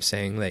why I'm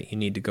saying that you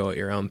need to go at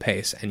your own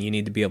pace, and you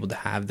need to be able to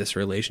have this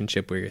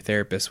relationship with your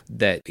therapist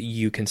that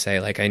you can say,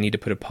 like, I need to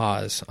put a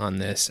pause on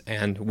this,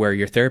 and where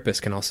your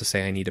therapist can also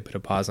say, I need to put a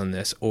pause on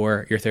this,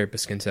 or your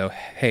therapist can say,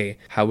 hey,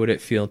 how would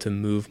it feel to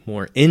move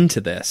more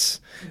into this?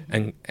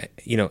 And,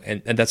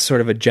 and that's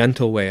sort of a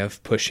gentle way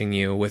of pushing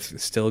you with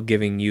still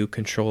giving you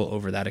control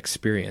over that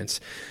experience.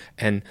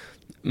 And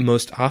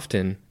most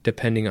often,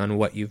 depending on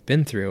what you've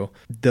been through,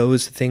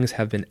 those things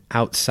have been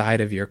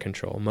outside of your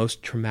control.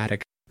 Most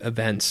traumatic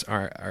events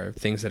are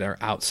things that are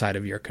outside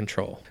of your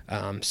control.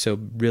 So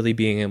really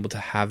being able to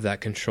have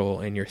that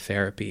control in your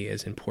therapy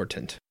is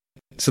important.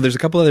 So there's a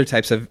couple other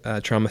types of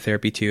trauma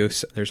therapy too.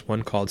 So there's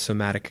one called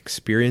somatic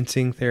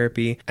experiencing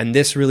therapy. And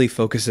this really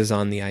focuses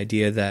on the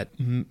idea that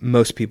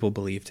most people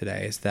believe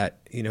today is that,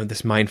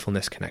 this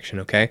mindfulness connection,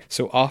 okay?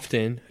 So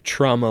often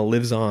trauma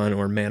lives on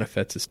or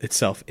manifests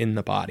itself in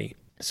the body.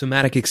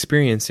 Somatic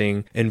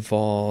experiencing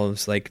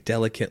involves like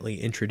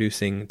delicately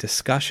introducing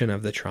discussion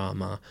of the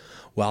trauma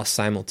while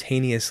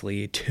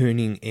simultaneously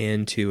tuning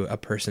into a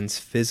person's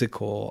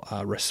physical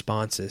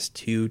responses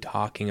to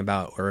talking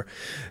about or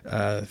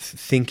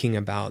thinking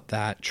about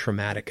that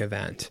traumatic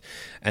event.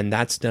 And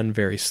that's done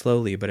very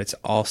slowly, but it's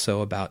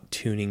also about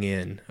tuning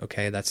in,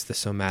 okay? That's the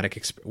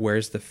somatic,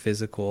 where's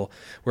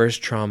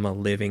trauma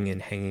living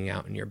and hanging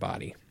out in your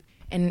body?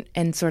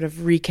 And sort of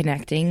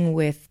reconnecting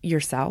with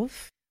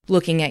yourself,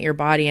 looking at your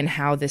body and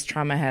how this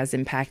trauma has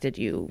impacted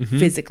you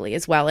physically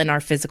as well, and our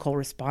physical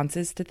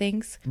responses to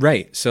things.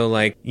 Right. So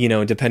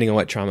depending on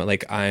what trauma,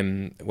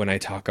 when I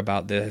talk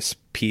about this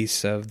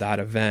piece of that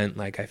event,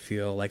 I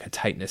feel like a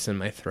tightness in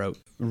my throat,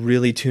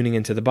 really tuning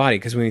into the body.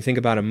 Because when you think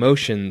about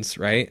emotions,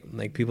 right?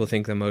 People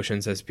think of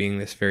emotions as being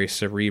this very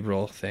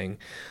cerebral thing.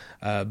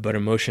 But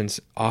emotions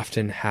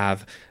often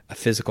have a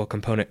physical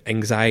component.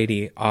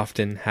 Anxiety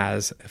often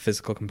has a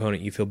physical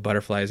component. You feel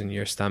butterflies in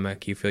your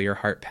stomach. You feel your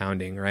heart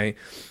pounding, right?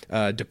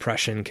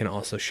 Depression can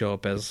also show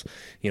up as,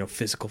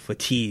 physical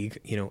fatigue.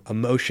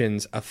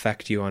 Emotions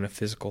affect you on a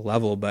physical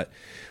level, but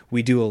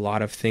we do a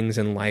lot of things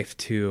in life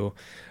to,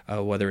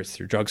 whether it's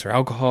through drugs or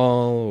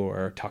alcohol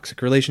or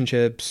toxic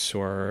relationships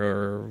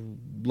or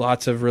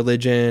lots of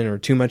religion or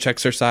too much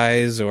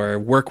exercise or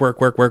work.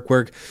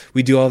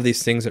 We do all of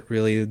these things that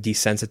really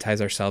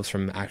desensitize ourselves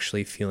from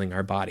actually feeling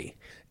our body.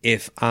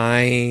 If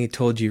I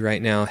told you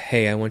right now,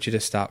 hey, I want you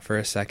to stop for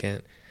a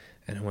second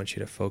and I want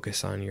you to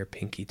focus on your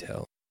pinky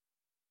toe.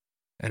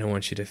 And I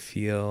want you to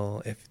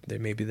feel if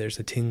there's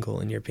a tingle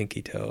in your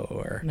pinky toe,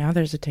 or now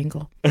there's a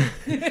tingle.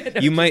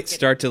 You might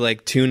start to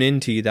tune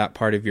into that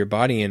part of your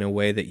body in a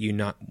way that you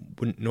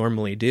wouldn't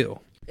normally do.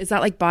 Is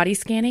that like body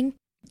scanning?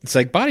 It's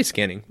like body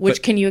scanning.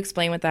 Can you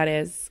explain what that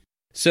is?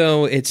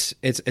 So it's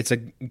a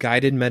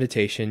guided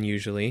meditation,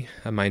 usually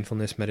a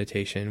mindfulness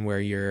meditation, where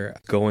you're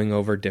going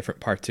over different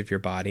parts of your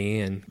body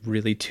and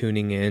really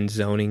tuning in,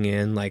 zoning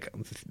in,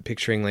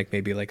 picturing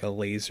maybe a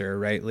laser,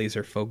 right?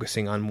 Laser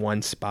focusing on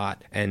one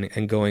spot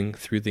and going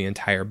through the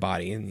entire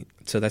body. And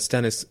so that's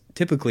done as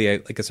typically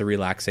as a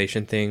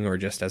relaxation thing or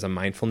just as a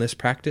mindfulness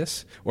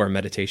practice or a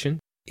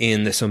meditation.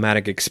 In the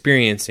somatic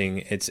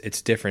experiencing,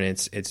 it's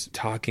different. It's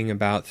talking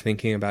about,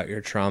 thinking about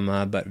your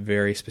trauma, but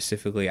very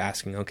specifically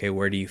asking, okay,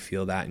 where do you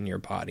feel that in your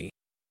body?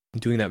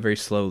 Doing that very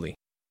slowly.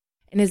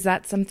 And is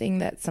that something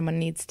that someone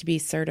needs to be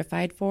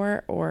certified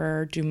for,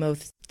 or do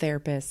most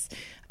therapists,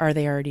 are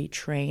they already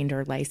trained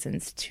or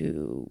licensed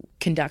to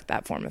conduct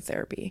that form of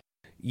therapy?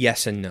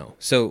 Yes and no.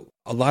 So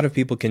a lot of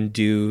people can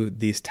do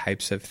these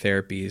types of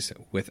therapies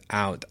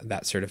without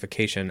that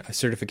certification. A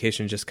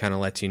certification just kind of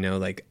lets you know,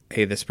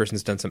 hey, this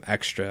person's done some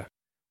extra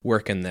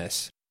work in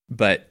this.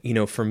 But,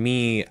 for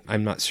me,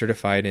 I'm not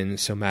certified in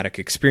somatic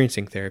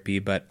experiencing therapy,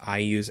 but I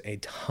use a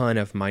ton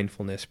of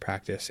mindfulness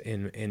practice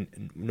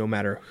in no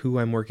matter who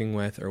I'm working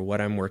with or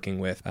what I'm working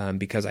with,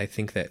 because I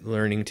think that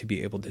learning to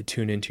be able to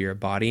tune into your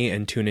body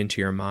and tune into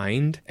your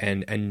mind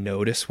and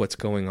notice what's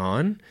going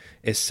on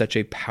is such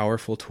a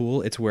powerful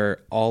tool. It's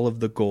where all of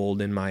the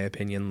gold, in my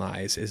opinion,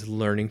 lies, is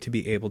learning to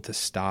be able to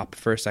stop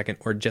for a second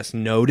or just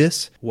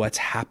notice what's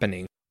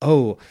happening.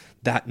 Oh,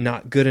 that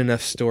not good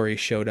enough story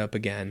showed up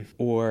again,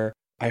 or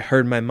I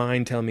heard my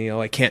mind tell me, oh,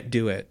 I can't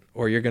do it,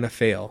 or you're going to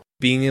fail.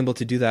 Being able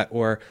to do that,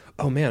 or,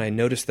 oh man, I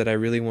noticed that I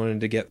really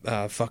wanted to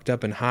get fucked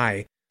up and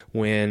high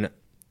when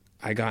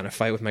I got in a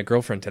fight with my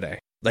girlfriend today.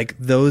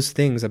 Those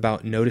things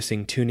about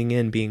noticing, tuning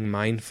in, being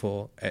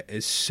mindful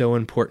is so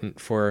important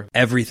for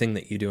everything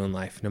that you do in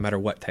life, no matter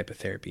what type of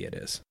therapy it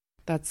is.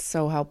 That's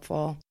so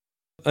helpful.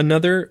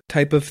 Another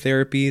type of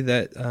therapy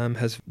that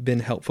has been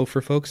helpful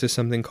for folks is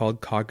something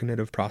called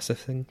cognitive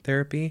processing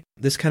therapy.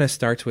 This kind of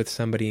starts with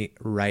somebody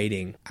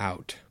writing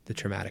out the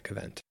traumatic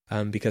event.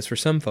 Because for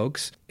some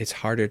folks, it's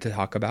harder to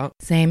talk about.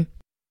 Same.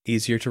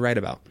 Easier to write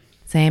about.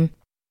 Same.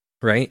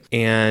 Right?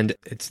 And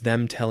it's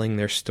them telling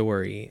their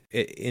story.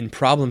 In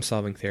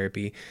problem-solving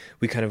therapy,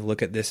 we kind of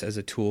look at this as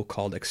a tool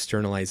called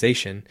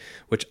externalization,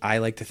 which I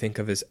like to think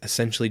of as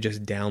essentially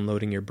just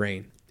downloading your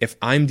brain. If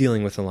I'm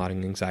dealing with a lot of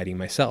anxiety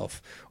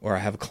myself, or I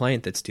have a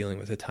client that's dealing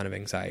with a ton of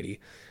anxiety,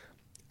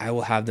 I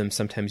will have them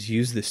sometimes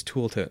use this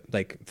tool to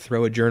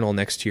throw a journal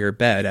next to your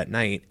bed at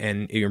night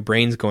and your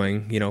brain's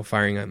going,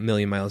 firing a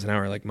million miles an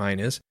hour like mine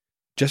is.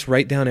 Just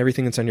write down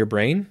everything that's on your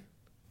brain,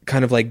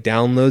 kind of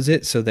downloads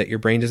it so that your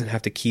brain doesn't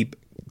have to keep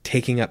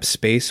taking up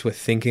space with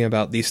thinking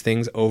about these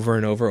things over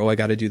and over. Oh, I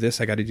got to do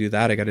this. I got to do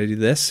that. I got to do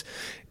this.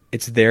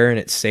 It's there and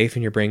it's safe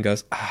and your brain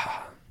goes,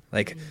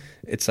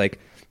 it's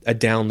a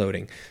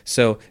downloading.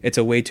 So it's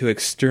a way to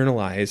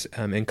externalize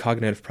in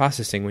cognitive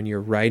processing. When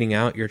you're writing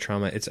out your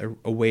trauma, it's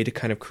a way to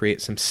kind of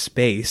create some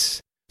space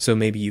so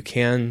maybe you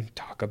can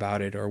talk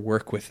about it or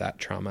work with that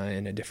trauma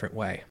in a different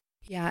way.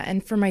 Yeah,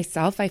 and for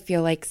myself, I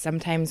feel like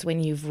sometimes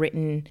when you've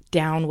written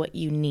down what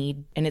you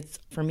need, and it's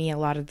for me, a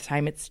lot of the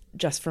time, it's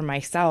just for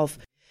myself,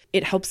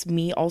 it helps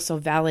me also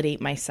validate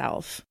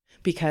myself.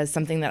 Because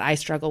something that I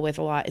struggle with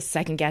a lot is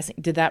second guessing.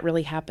 Did that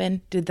really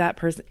happen? Did that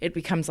person? It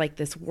becomes like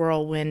this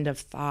whirlwind of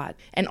thought,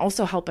 and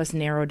also help us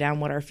narrow down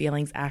what our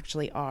feelings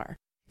actually are.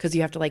 Because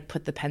you have to like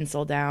put the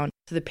pencil down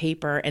to the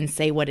paper and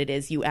say what it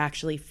is you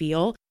actually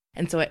feel.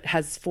 And so it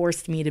has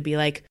forced me to be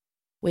like,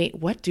 wait,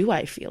 what do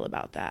I feel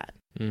about that?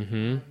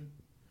 Mm-hmm.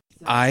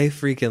 I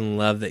freaking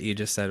love that you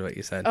just said what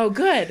you said. Oh,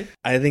 good.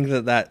 I think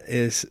that that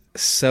is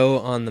so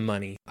on the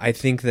money. I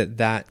think that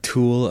that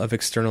tool of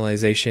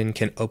externalization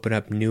can open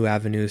up new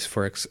avenues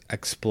for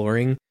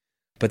exploring.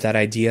 But that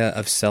idea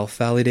of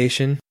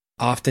self-validation,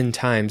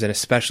 oftentimes, and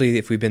especially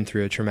if we've been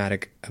through a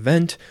traumatic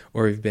event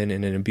or we've been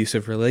in an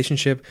abusive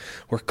relationship,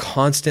 we're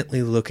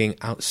constantly looking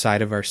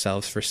outside of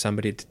ourselves for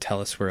somebody to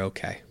tell us we're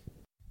okay.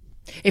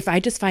 If I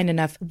just find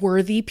enough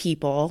worthy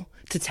people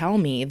to tell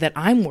me that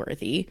I'm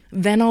worthy,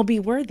 then I'll be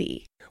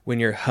worthy. When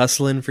you're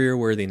hustling for your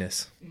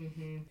worthiness,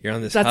 you're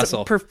on this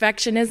hustle.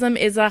 Perfectionism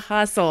is a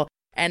hustle.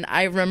 And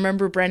I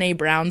remember Brené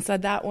Brown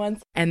said that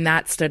once, and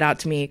that stood out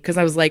to me because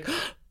I was like,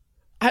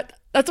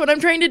 that's what I'm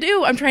trying to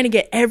do. I'm trying to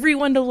get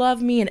everyone to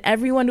love me and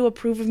everyone to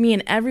approve of me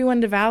and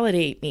everyone to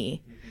validate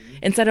me.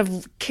 Instead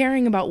of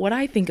caring about what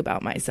I think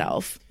about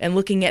myself and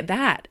looking at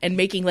that and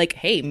making like,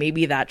 hey,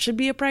 maybe that should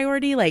be a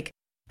priority, like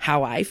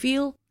how I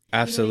feel.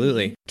 Absolutely. You know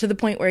what I mean? To the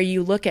point where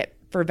you look at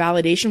for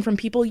validation from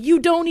people you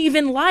don't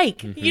even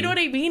like. You know what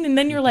I mean? And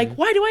then you're like,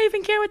 why do I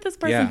even care what this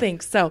person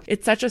thinks? So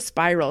it's such a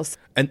spiral.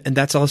 And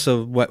that's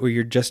also what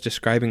you're just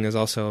describing is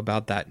also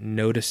about that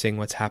noticing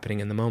what's happening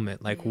in the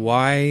moment. Like,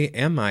 why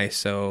am I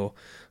so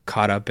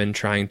caught up in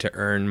trying to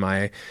earn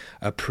my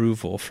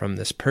approval from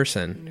this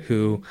person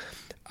who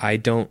I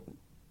don't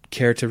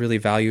care to really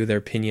value their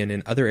opinion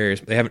in other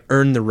areas? They haven't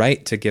earned the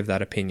right to give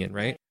that opinion,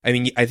 right? I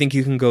mean, I think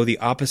you can go the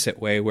opposite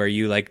way where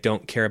you like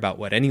don't care about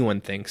what anyone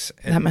thinks.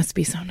 And, that must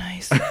be so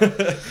nice.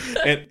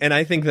 and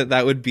I think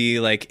that would be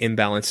like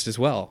imbalanced as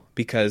well,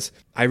 because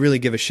I really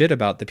give a shit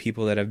about the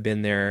people that have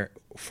been there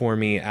for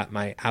me at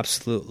my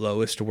absolute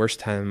lowest,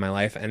 worst time in my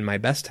life and my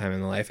best time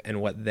in my life,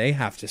 and what they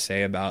have to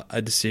say about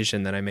a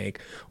decision that I make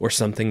or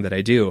something that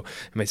I do.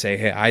 I might say,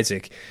 hey,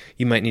 Isaac,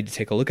 you might need to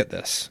take a look at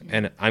this.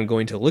 And I'm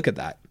going to look at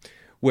that.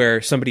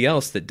 Where somebody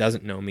else that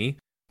doesn't know me,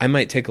 I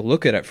might take a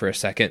look at it for a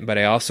second, but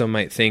I also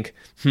might think,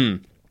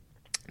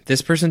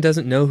 this person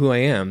doesn't know who I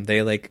am.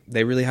 They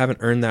really haven't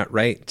earned that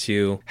right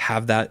to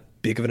have that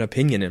big of an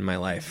opinion in my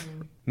life.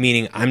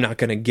 Meaning I'm not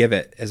going to give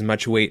it as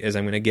much weight as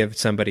I'm going to give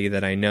somebody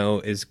that I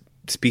know is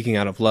speaking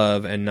out of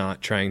love and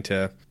not trying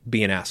to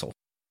be an asshole.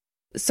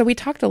 So we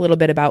talked a little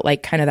bit about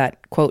like kind of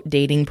that quote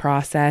dating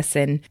process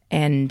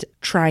and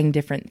trying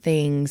different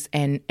things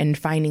and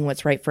finding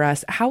what's right for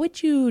us. How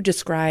would you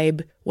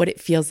describe what it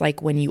feels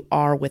like when you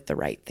are with the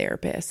right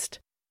therapist?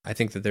 I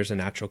think that there's a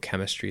natural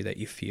chemistry that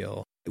you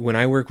feel. When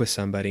I work with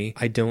somebody,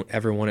 I don't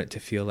ever want it to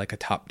feel like a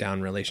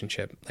top-down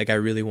relationship. Like I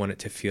really want it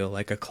to feel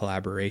like a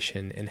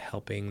collaboration in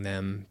helping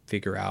them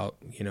figure out,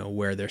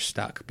 where they're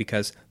stuck,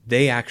 because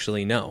they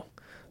actually know.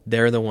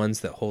 They're the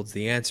ones that holds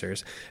the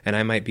answers. And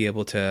I might be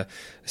able to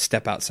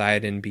step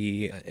outside and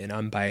be an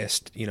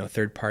unbiased,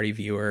 third-party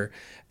viewer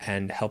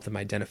and help them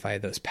identify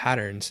those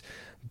patterns.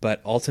 But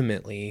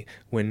ultimately,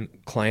 when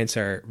clients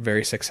are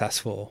very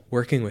successful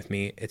working with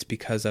me, it's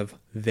because of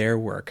their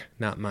work,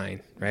 not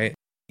mine, right?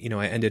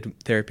 I ended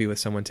therapy with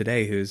someone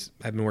today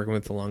I've been working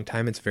with a long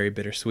time. It's very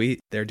bittersweet.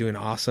 They're doing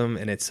awesome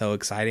and it's so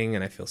exciting.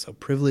 And I feel so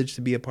privileged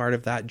to be a part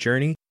of that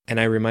journey. And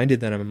I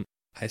reminded them,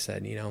 I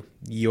said,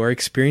 you're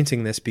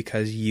experiencing this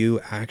because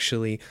you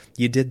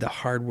did the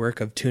hard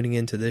work of tuning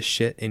into this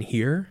shit in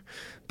here,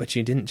 but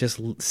you didn't just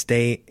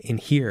stay in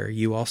here.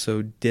 You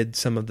also did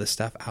some of the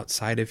stuff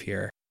outside of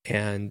here.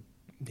 And,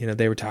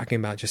 they were talking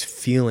about just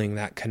feeling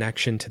that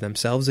connection to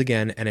themselves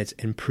again, and it's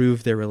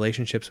improved their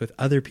relationships with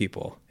other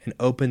people and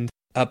opened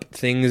up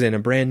things in a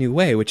brand new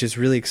way, which is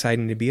really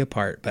exciting to be a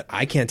part. But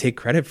I can't take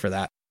credit for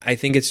that. I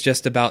think it's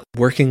just about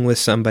working with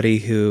somebody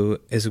who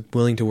is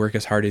willing to work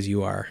as hard as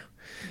you are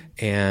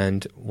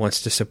and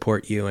wants to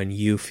support you, and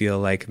you feel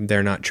like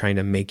they're not trying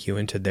to make you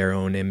into their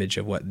own image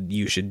of what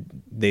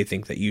they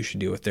think that you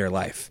should do with their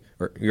life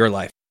or your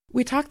life.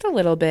 We talked a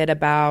little bit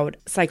about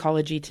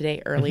Psychology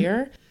Today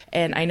earlier,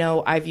 and I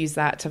know I've used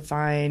that to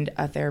find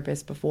a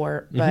therapist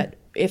before, but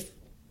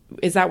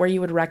is that where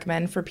you would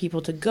recommend for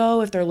people to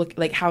go if they're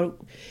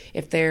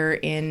if they're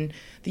in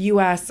the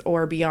US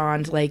or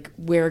beyond, like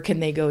where can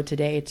they go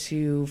today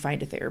to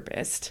find a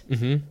therapist?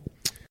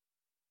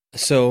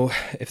 So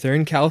if they're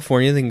in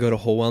California, they can go to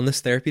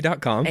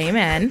wholewellnesstherapy.com.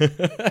 Amen.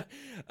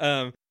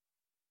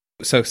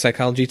 So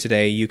Psychology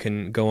Today, you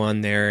can go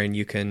on there and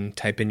you can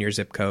type in your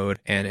zip code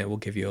and it will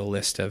give you a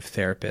list of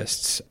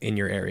therapists in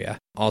your area.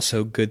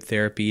 Also,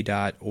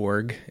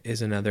 goodtherapy.org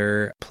is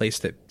another place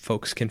that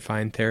folks can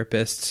find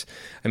therapists.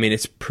 I mean,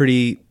 it's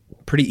pretty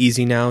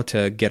easy now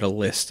to get a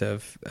list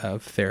of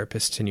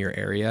therapists in your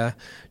area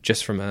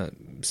just from a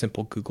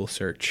simple Google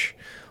search.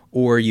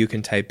 or you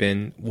can type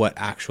in what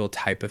actual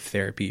type of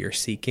therapy you're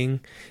seeking,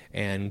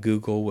 and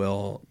Google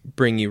will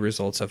bring you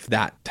results of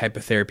that type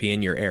of therapy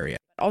in your area.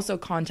 Also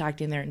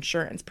contacting their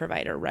insurance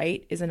provider,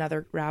 right, is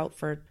another route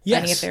for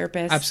finding a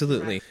therapist.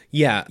 Absolutely.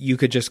 Yeah, you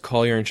could just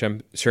call your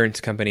insurance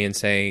company and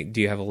say,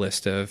 do you have a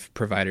list of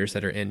providers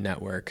that are in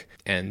network?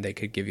 And they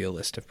could give you a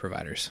list of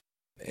providers.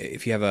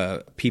 If you have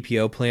a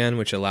PPO plan,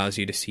 which allows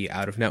you to see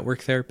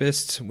out-of-network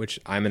therapists, which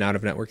I'm an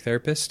out-of-network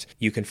therapist,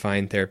 you can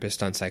find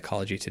therapists on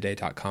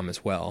psychologytoday.com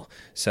as well.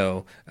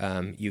 So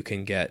you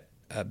can get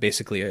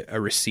basically a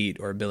receipt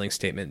or a billing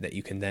statement that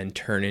you can then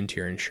turn into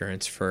your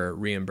insurance for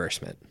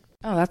reimbursement.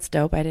 Oh, that's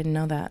dope. I didn't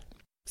know that.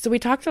 So we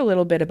talked a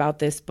little bit about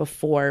this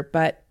before,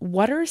 but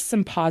what are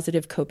some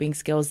positive coping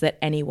skills that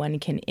anyone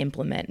can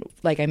implement?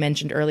 Like I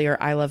mentioned earlier,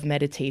 I love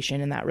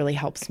meditation, and that really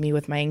helps me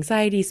with my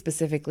anxiety.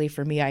 Specifically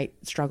for me, I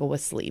struggle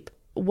with sleep.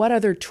 What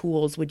other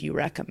tools would you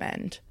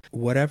recommend?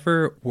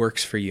 Whatever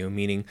works for you,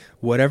 meaning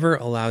whatever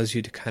allows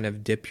you to kind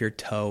of dip your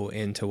toe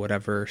into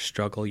whatever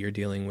struggle you're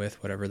dealing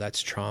with, whatever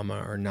that's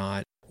trauma or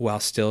not, while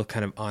still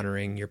kind of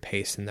honoring your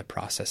pace in the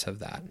process of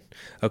that.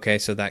 Okay,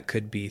 so that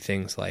could be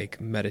things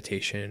like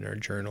meditation or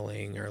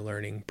journaling or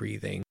learning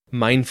breathing.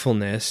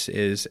 Mindfulness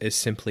is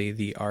simply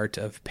the art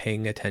of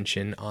paying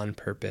attention on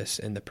purpose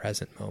in the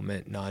present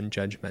moment,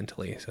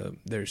 non-judgmentally. So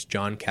there's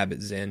Jon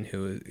Kabat-Zinn,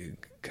 who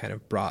kind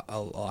of brought a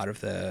lot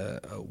of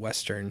the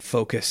Western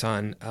focus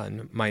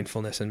on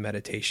mindfulness and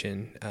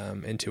meditation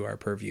into our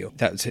purview.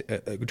 That's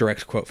a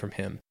direct quote from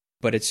him.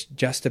 But it's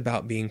just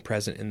about being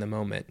present in the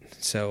moment.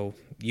 So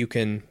you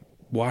can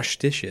wash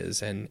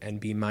dishes and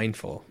be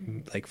mindful,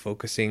 like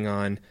focusing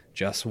on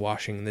just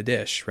washing the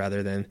dish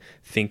rather than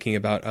thinking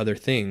about other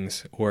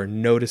things, or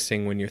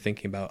noticing when you're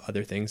thinking about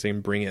other things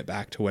and bring it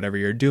back to whatever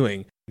you're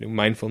doing.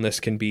 Mindfulness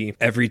can be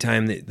every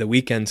time the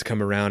weekends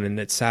come around and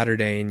it's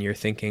Saturday and you're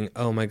thinking,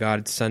 oh my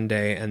God, it's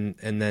Sunday, and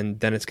then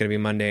it's going to be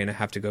Monday and I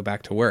have to go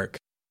back to work.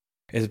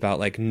 Is about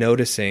like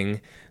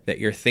noticing that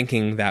you're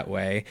thinking that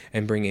way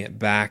and bringing it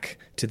back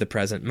to the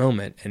present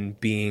moment and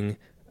being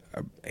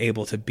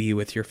able to be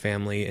with your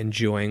family,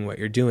 enjoying what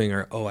you're doing,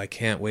 or, oh, I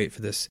can't wait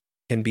for this,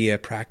 can be a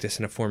practice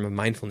and a form of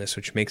mindfulness,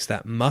 which makes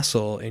that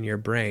muscle in your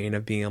brain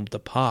of being able to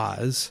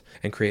pause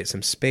and create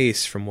some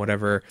space from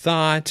whatever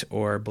thought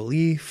or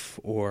belief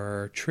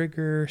or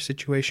trigger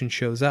situation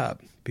shows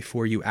up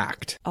before you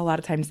act. A lot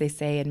of times they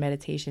say in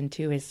meditation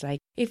too, it's like,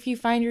 if you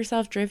find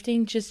yourself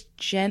drifting, just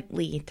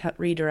gently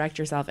redirect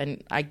yourself.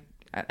 And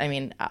I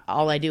mean,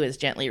 all I do is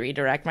gently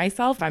redirect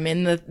myself. I'm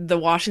in the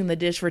washing the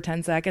dish for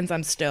 10 seconds.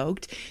 I'm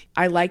stoked.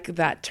 I like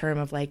that term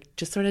of like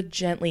just sort of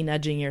gently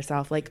nudging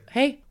yourself like,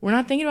 hey, we're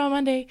not thinking about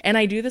Monday. And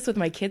I do this with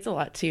my kids a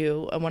lot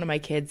too. One of my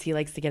kids, he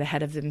likes to get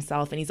ahead of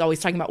himself and he's always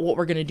talking about what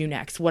we're going to do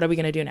next. What are we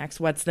going to do next?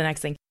 What's the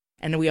next thing?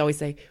 And we always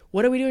say,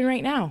 what are we doing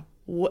right now?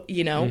 What,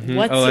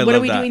 what are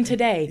we doing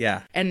today?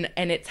 Yeah. And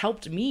it's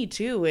helped me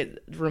too,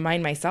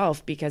 remind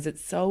myself, because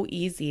it's so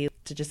easy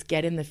to just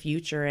get in the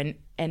future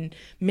and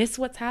miss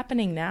what's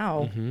happening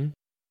now. Mm-hmm.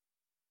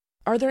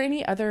 Are there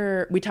any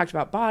other, we talked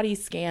about body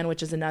scan,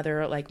 which is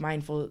another like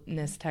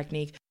mindfulness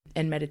technique,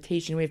 and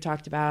meditation we've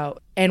talked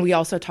about. And we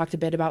also talked a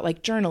bit about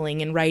like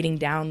journaling and writing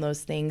down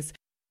those things.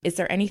 Is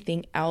there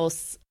anything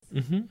else?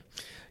 Mm-hmm.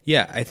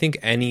 Yeah, I think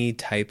any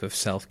type of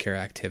self-care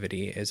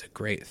activity is a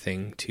great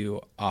thing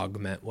to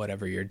augment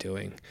whatever you're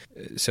doing.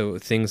 So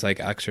things like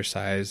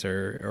exercise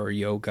or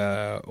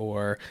yoga,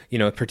 or,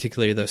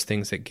 particularly those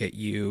things that get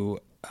you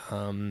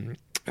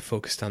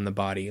focused on the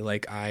body.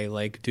 Like I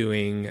like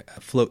doing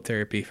float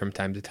therapy from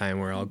time to time,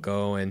 where I'll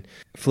go, and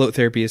float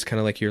therapy is kind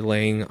of like you're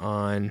laying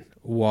on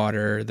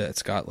water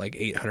that's got like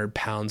 800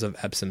 pounds of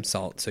Epsom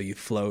salt. So you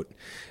float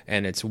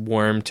and it's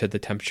warm to the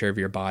temperature of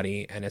your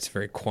body, and it's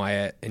very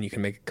quiet, and you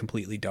can make it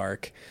completely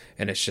dark.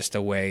 And it's just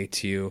a way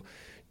to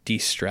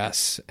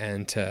de-stress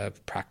and to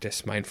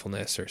practice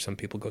mindfulness. Or some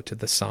people go to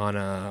the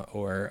sauna,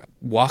 or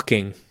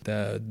walking.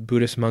 The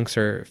Buddhist monks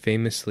are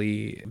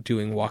famously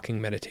doing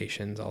walking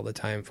meditations all the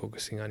time,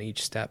 focusing on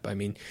each step. I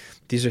mean,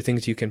 these are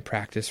things you can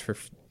practice for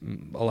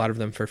a lot of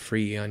them for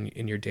free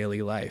in your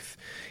daily life.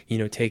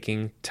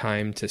 Taking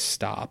time to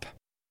stop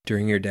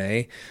during your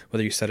day,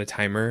 whether you set a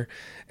timer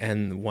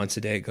and once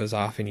a day it goes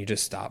off and you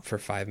just stop for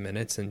 5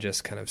 minutes and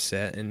just kind of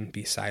sit and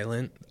be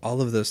silent.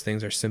 All of those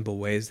things are simple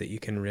ways that you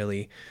can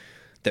really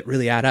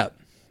add up.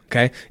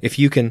 Okay. If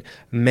you can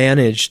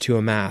manage to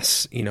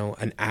amass,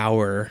 an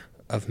hour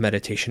of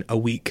meditation a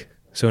week.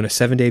 So in a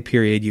 7-day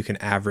period, you can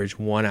average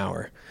 1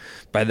 hour.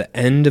 By the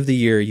end of the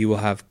year, you will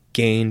have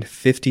gained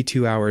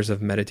 52 hours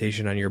of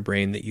meditation on your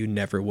brain that you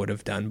never would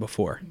have done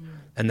before.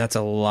 And that's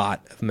a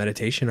lot of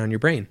meditation on your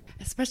brain.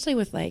 especially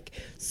with like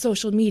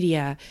social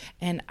media.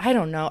 And I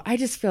don't know, I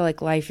just feel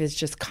like life is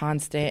just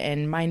constant,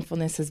 and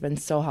mindfulness has been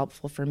so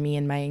helpful for me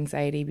and my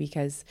anxiety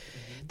because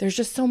there's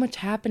just so much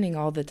happening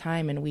all the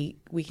time, and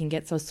we can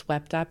get so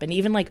swept up. And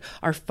even like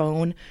our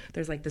phone,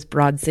 there's like this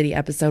Broad City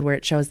episode where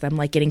it shows them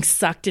like getting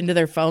sucked into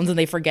their phones and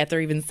they forget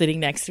they're even sitting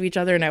next to each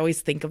other. And I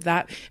always think of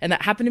that. And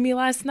that happened to me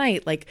last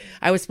night. Like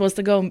I was supposed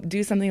to go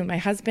do something with my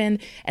husband,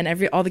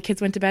 and all the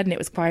kids went to bed and it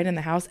was quiet in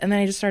the house. And then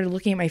I just started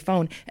looking at my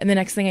phone, and the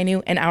next thing I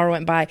knew, an hour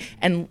went by,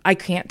 and I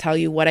can't tell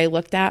you what I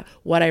looked at,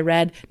 what I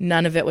read.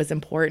 None of it was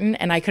important.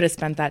 And I could have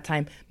spent that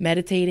time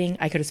meditating.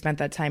 I could have spent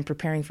that time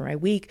preparing for my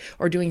week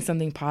or doing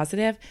something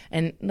positive.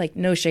 And like,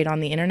 no shade on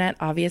the internet,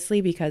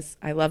 obviously, because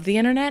I love the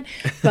internet,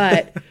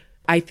 but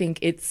I think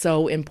it's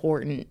so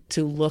important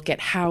to look at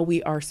how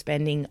we are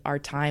spending our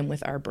time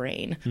with our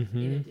brain.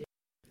 Mm-hmm.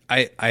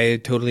 I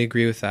totally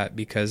agree with that,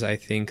 because I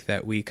think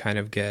that we kind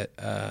of get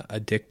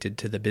addicted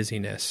to the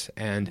busyness.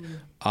 And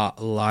a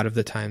lot of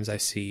the times I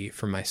see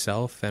for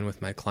myself and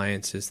with my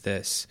clients is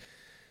this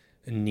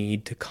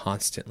need to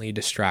constantly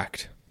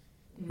distract,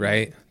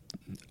 right?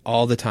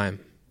 All the time.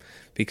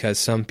 Because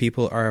some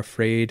people are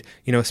afraid,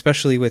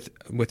 especially with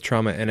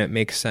trauma, and it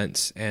makes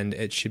sense and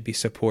it should be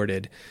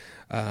supported,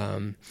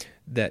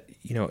 that,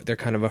 they're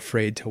kind of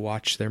afraid to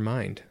watch their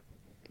mind,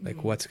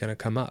 like what's going to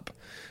come up.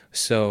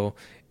 So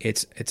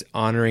it's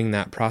honoring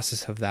that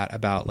process of that,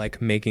 about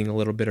like making a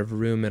little bit of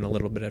room and a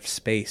little bit of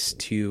space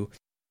to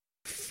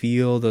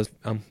feel those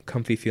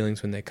comfy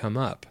feelings when they come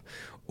up,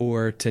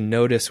 or to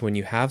notice when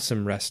you have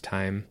some rest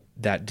time,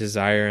 that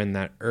desire and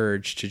that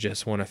urge to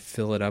just want to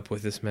fill it up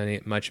with as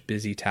much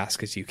busy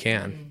task as you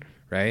can,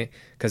 right?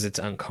 Because it's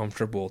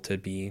uncomfortable to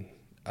be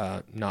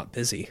not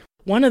busy.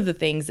 One of the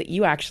things that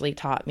you actually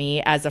taught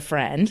me as a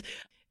friend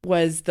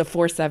was the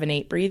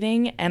 4-7-8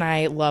 breathing, and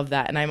I love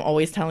that, and I'm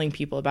always telling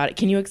people about it.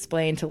 Can you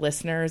explain to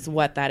listeners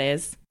what that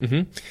is?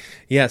 Mm-hmm.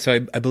 Yeah,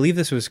 so I believe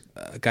this was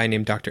a guy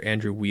named Dr.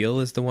 Andrew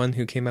Weil is the one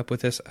who came up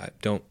with this.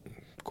 Don't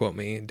quote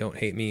me, don't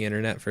hate me,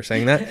 internet, for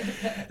saying that.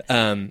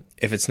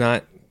 If it's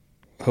not,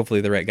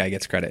 hopefully the right guy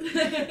gets credit.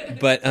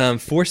 But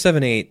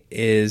 4-7-8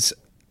 is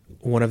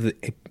one of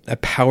a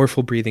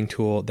powerful breathing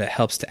tool that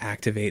helps to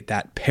activate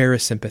that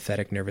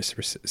parasympathetic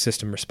nervous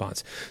system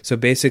response. So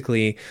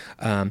basically,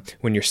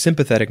 when your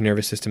sympathetic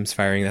nervous system's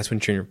firing, that's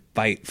when you're in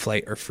fight,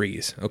 flight, or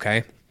freeze,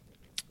 okay?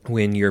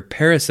 When your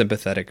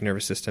parasympathetic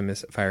nervous system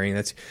is firing,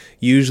 that's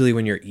usually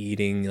when you're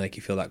eating, like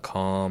you feel that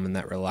calm and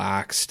that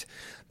relaxed.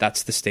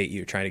 That's the state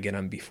you're trying to get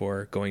on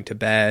before going to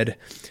bed.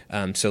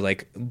 So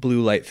like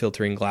blue light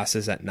filtering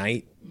glasses at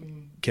night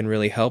can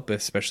really help,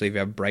 especially if you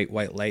have bright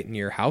white light in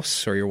your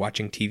house, or you're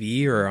watching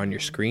TV or on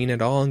your screen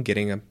at all, and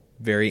getting a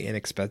very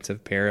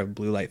inexpensive pair of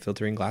blue light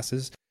filtering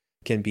glasses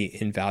can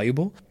be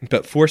invaluable.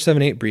 But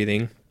 4-7-8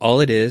 breathing, all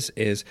it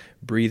is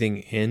breathing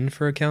in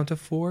for a count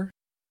of 4,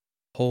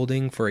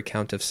 holding for a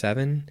count of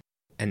 7,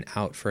 and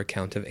out for a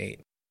count of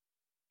 8.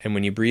 And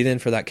when you breathe in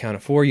for that count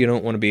of 4, you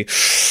don't want to be,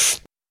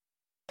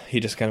 you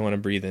just kind of want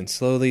to breathe in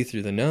slowly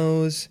through the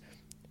nose,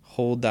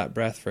 hold that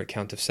breath for a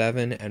count of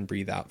 7, and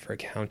breathe out for a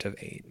count of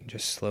 8,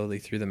 just slowly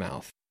through the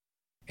mouth.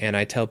 And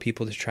I tell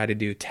people to try to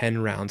do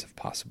 10 rounds if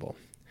possible.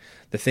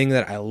 The thing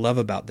that I love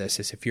about this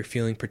is if you're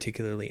feeling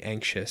particularly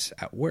anxious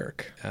at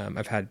work.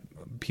 I've had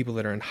people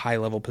that are in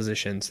high-level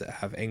positions that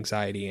have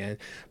anxiety, and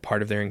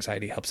part of their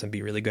anxiety helps them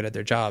be really good at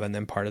their job, and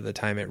then part of the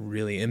time it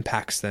really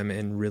impacts them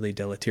in really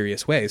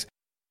deleterious ways.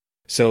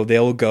 So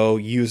they'll go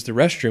use the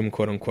restroom,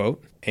 quote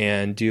unquote,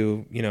 and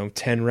do,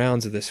 10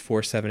 rounds of this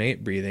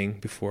 4-7-8 breathing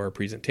before a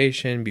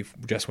presentation,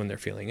 just when they're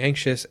feeling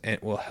anxious, and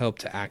it will help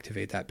to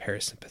activate that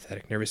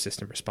parasympathetic nervous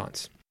system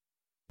response.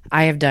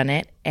 I have done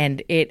it,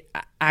 and it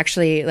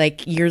actually,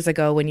 like years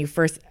ago when you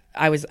first,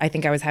 I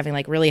think I was having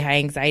like really high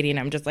anxiety, and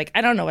I'm just like,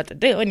 I don't know what to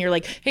do. And you're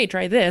like, hey,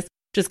 try this,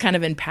 just kind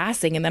of in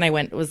passing. And then I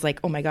was like,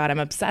 oh my God, I'm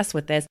obsessed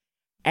with this.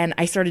 And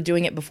I started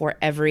doing it before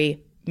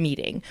every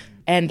meeting.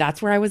 And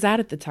that's where I was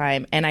at the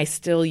time. And I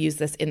still use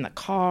this in the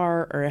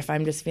car, or if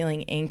I'm just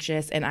feeling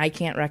anxious. And I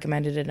can't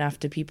recommend it enough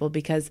to people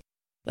because,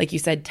 like you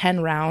said, 10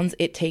 rounds,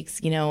 it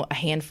takes, a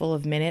handful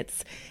of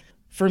minutes.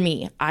 For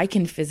me, I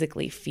can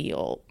physically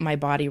feel my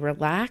body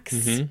relax.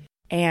 Mm-hmm.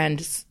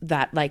 And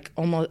that, like,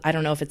 almost, I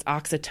don't know if it's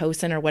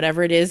oxytocin or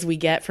whatever it is we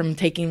get from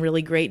taking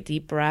really great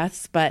deep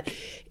breaths, but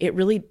it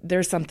really,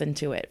 there's something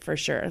to it for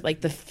sure. Like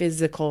the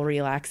physical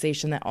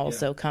relaxation that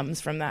also comes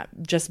from that,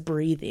 just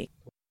breathing.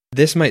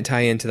 This might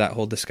tie into that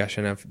whole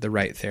discussion of the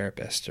right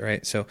therapist,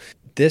 right? So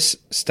this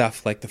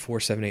stuff like the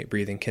 4-7-8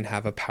 breathing can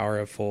have a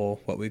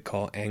powerful, what we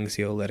call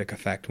anxiolytic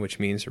effect, which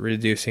means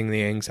reducing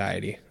the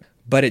anxiety,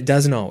 but it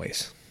doesn't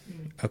always,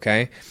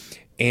 okay?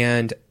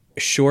 And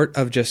short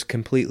of just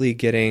completely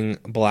getting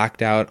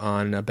blacked out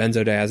on a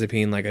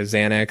benzodiazepine like a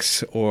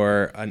Xanax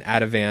or an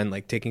Ativan,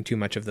 like taking too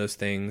much of those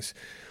things,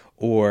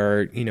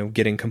 or,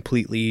 getting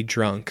completely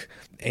drunk,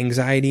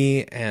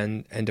 anxiety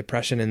and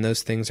depression and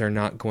those things are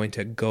not going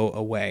to go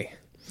away.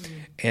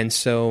 And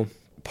so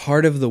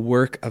part of the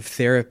work of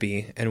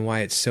therapy and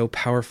why it's so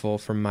powerful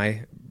from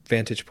my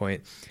vantage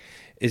point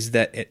is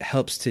that it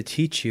helps to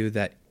teach you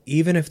that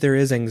even if there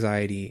is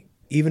anxiety,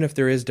 even if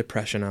there is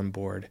depression on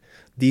board,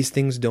 these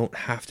things don't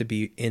have to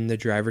be in the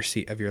driver's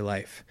seat of your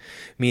life.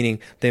 Meaning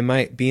they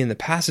might be in the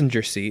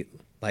passenger seat,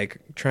 like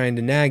trying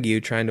to nag you,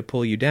 trying to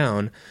pull you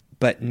down.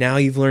 But now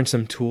you've learned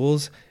some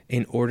tools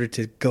in order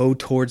to go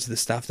towards the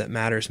stuff that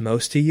matters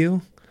most to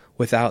you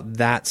without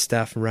that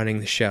stuff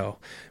running the show,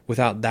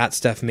 without that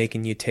stuff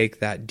making you take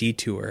that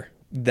detour,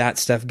 that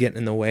stuff getting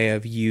in the way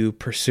of you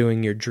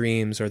pursuing your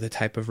dreams or the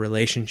type of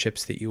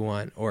relationships that you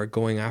want or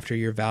going after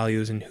your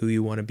values and who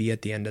you want to be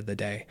at the end of the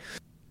day.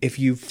 If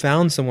you've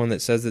found someone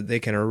that says that they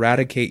can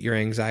eradicate your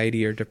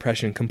anxiety or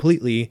depression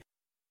completely,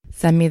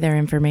 Send me their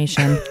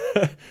information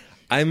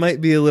I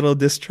might be a little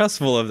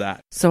distrustful of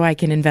that. so I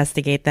can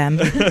investigate them.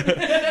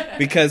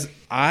 Because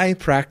I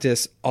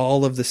practice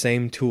all of the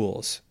same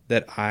tools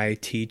that I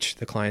teach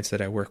the clients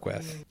that I work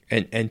with.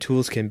 And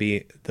tools can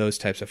be those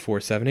types of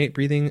 4-7-8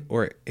 breathing,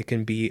 or it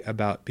can be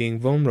about being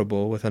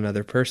vulnerable with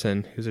another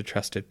person who's a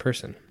trusted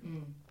person.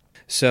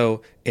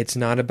 So it's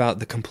not about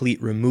the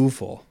complete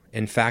removal.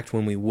 In fact,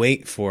 when we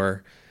wait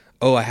for,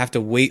 I have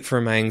to wait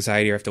for my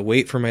anxiety, or I have to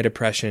wait for my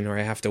depression, or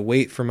I have to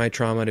wait for my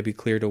trauma to be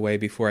cleared away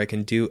before I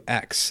can do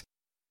X,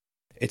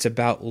 it's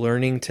about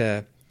learning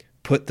to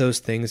put those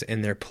things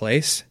in their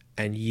place,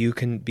 and you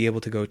can be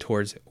able to go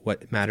towards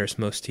what matters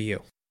most to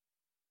you.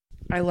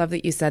 I love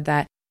that you said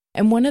that.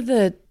 And one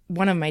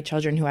of my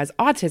children who has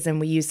autism,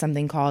 we use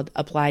something called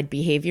applied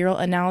behavioral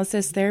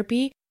analysis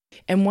therapy.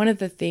 And one of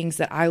the things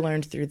that I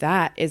learned through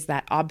that is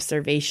that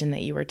observation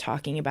that you were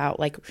talking about,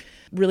 like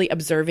really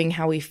observing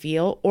how we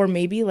feel, or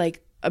maybe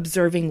like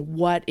observing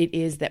what it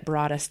is that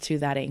brought us to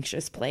that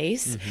anxious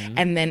place,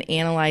 and then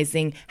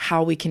analyzing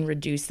how we can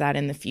reduce that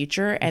in the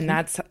future. And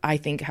that's, I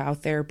think, how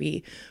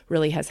therapy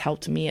really has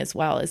helped me as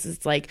well, is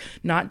it's like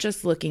not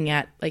just looking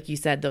at, like you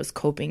said, those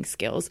coping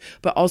skills,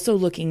 but also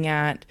looking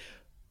at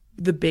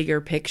the bigger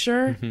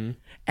picture,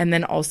 and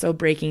then also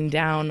breaking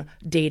down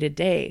day to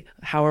day,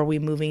 how are we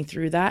moving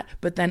through that,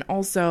 but then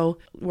also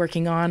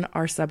working on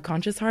our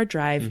subconscious hard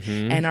drive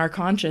and our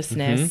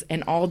consciousness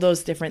and all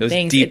those different Those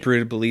things.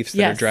 deep-rooted beliefs that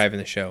Yes. are driving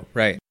the show.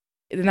 Right.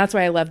 And that's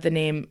why I love the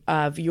name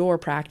of your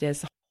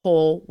practice,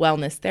 Whole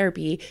Wellness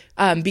Therapy,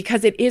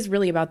 because it is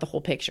really about the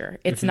whole picture.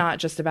 It's not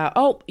just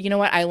about, you know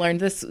what, I learned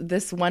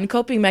this one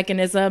coping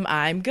mechanism,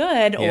 I'm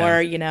good.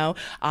 Yeah. Or,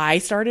 I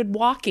started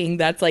walking.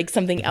 That's like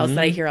something else that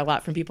I hear a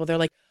lot from people. They're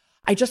like,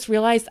 I just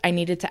realized I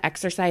needed to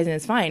exercise and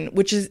it's fine,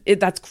 which is,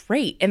 that's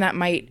great. And that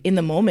might in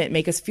the moment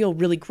make us feel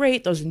really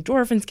great. Those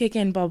endorphins kick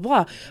in, blah,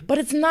 blah, but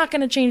it's not going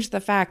to change the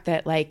fact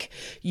that like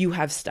you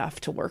have stuff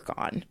to work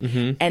on.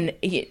 And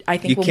I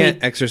think You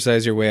can't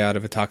exercise your way out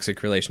of a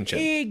toxic relationship.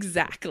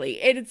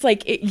 Exactly. And it's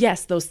like,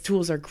 yes, those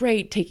tools are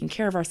great. Taking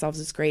care of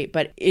ourselves is great,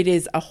 but it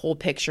is a whole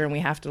picture and we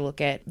have to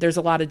look at, there's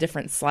a lot of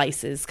different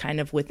slices kind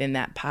of within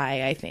that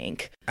pie, I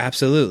think.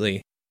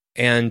 Absolutely.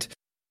 And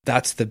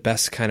that's the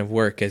best kind of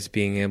work, is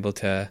being able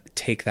to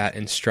take that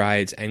in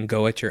strides and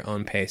go at your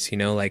own pace.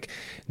 Like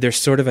there's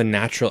sort of a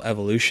natural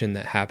evolution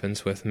that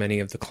happens with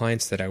many of the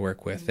clients that I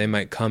work with. They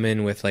might come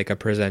in with like a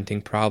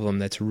presenting problem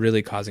that's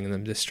really causing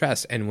them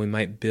distress, and we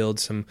might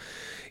build some,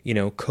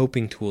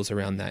 coping tools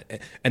around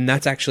that. And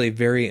that's actually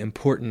very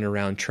important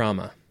around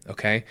trauma.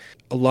 Okay.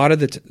 A lot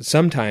of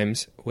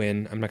sometimes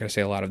when, I'm not going to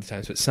say a lot of the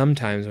times, but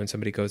sometimes when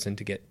somebody goes in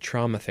to get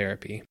trauma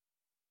therapy,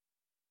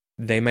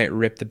 they might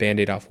rip the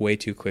Band-Aid off way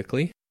too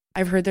quickly.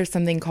 I've heard there's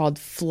something called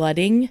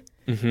flooding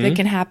that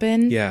can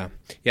happen. Yeah.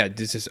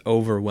 This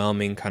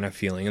overwhelming kind of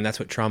feeling. And that's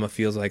what trauma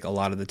feels like a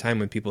lot of the time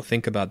when people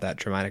think about that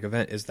traumatic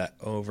event, is that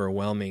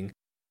overwhelming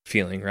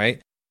feeling,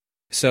 right?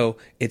 So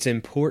it's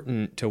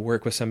important to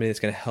work with somebody that's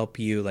going to help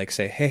you, like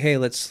say, hey,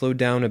 let's slow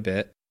down a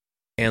bit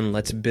and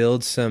let's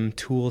build some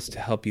tools to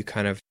help you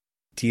kind of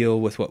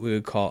deal with what we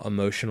would call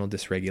emotional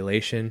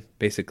dysregulation,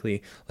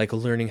 basically like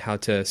learning how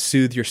to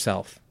soothe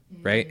yourself,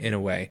 right, in a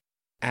way,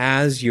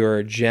 as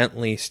you're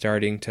gently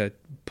starting to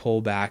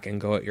pull back and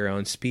go at your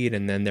own speed.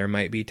 And then there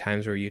might be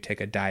times where you take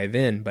a dive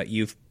in, but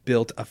you've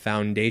built a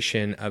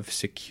foundation of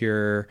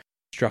secure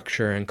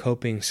structure and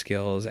coping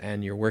skills,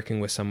 and you're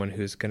working with someone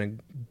who's going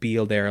to be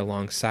there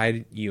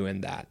alongside you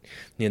in that.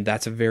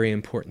 That's a very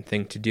important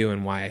thing to do,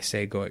 and why I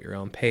say go at your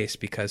own pace,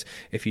 because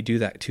if you do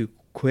that too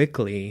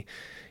quickly,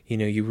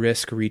 you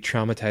risk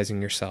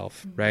re-traumatizing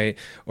yourself, right?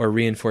 Or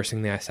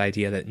reinforcing this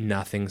idea that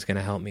nothing's going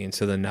to help me. And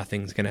so the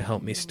nothing's going to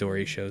help me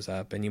story shows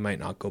up, and you might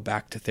not go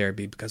back to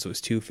therapy because it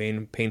was too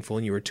painful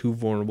and you were too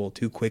vulnerable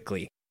too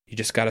quickly. You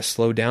just got to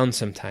slow down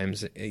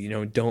sometimes.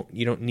 You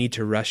don't need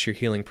to rush your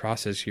healing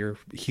process. Your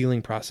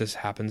healing process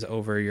happens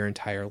over your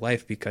entire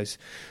life, because,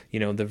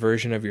 the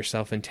version of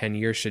yourself in 10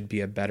 years should be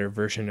a better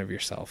version of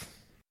yourself.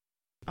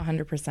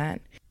 100%.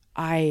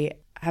 I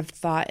have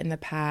thought in the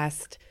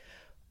past,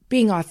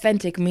 being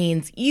authentic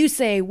means you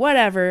say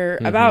whatever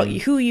about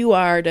who you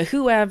are to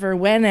whoever,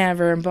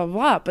 whenever, and blah, blah,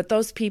 blah. But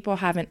those people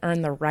haven't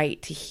earned the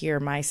right to hear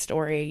my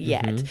story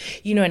yet.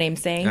 You know what I'm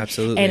saying?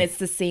 Absolutely. And it's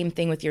the same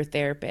thing with your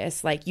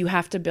therapist. Like, you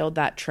have to build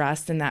that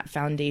trust and that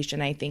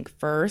foundation, I think,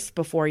 first,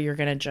 before you're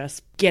going to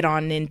just get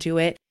on into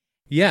it.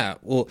 Yeah.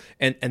 Well,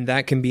 and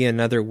that can be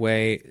another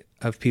way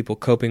of people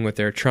coping with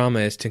their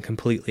trauma, is to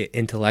completely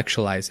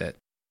intellectualize it.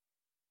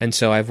 And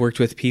so I've worked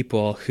with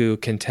people who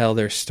can tell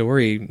their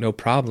story no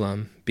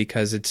problem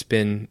because it's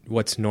been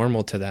what's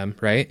normal to them,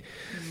 right?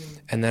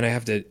 And then I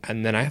have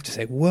to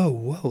say,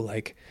 whoa,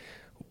 like,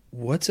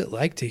 what's it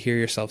like to hear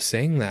yourself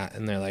saying that?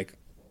 And they're like,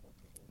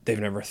 they've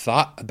never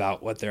thought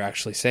about what they're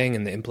actually saying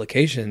and the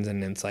implications.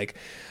 And it's like,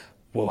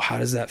 well, how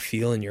does that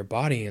feel in your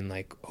body? And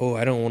like, oh,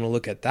 I don't want to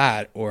look at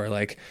that. Or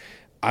like,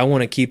 I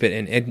want to keep it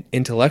in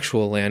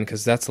intellectual land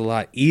because that's a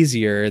lot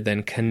easier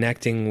than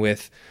connecting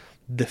with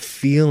the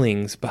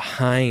feelings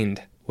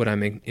behind what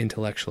I'm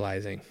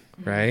intellectualizing,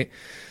 right?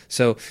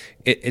 So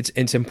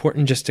it's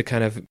important just to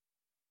kind of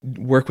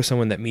work with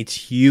someone that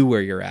meets you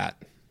where you're at,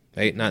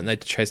 right? Not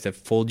that tries to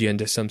fold you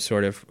into some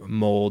sort of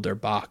mold or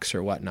box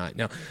or whatnot.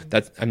 Now,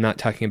 I'm not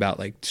talking about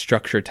like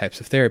structured types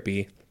of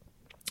therapy.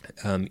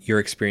 Your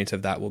experience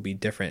of that will be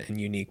different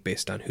and unique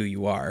based on who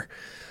you are.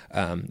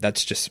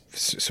 That's just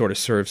sort of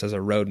serves as a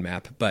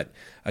roadmap. But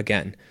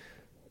again,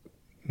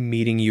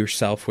 meeting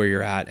yourself where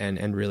you're at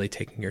and really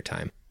taking your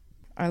time.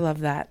 I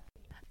love that.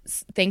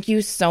 Thank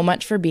you so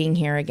much for being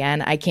here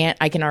again. I can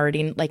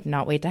already like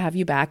not wait to have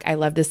you back. I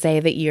love to say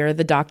that you're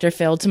the Dr.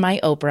 Phil to my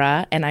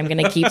Oprah, and I'm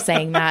going to keep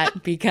saying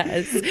that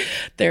because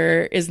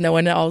there is no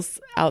one else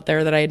out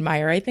there that I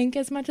admire, I think,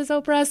 as much as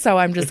Oprah. So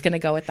I'm just going to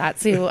go with that.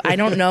 So I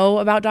don't know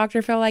about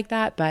Dr. Phil like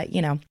that, but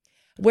you know,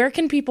 where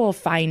can people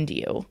find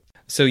you?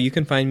 So you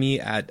can find me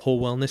at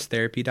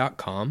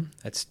wholewellnesstherapy.com.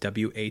 That's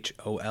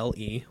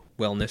WHOLE,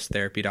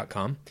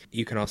 wellnesstherapy.com.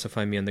 You can also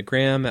find me on the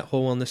gram at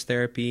Whole Wellness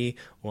Therapy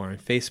or on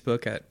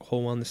Facebook at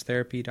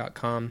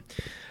wholewellnesstherapy.com.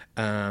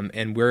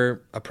 And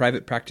we're a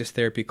private practice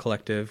therapy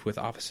collective with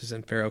offices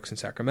in Fair Oaks and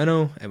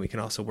Sacramento, and we can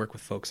also work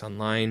with folks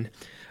online.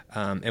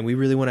 And we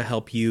really want to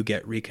help you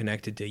get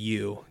reconnected to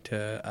you,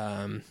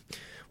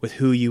 with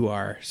who you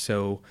are,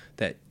 so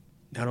that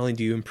not only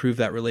do you improve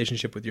that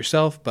relationship with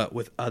yourself, but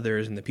with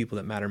others and the people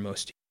that matter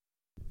most to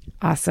you.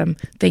 Awesome.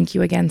 Thank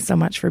you again so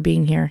much for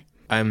being here.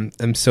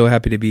 I'm so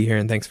happy to be here,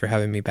 and thanks for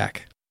having me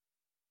back.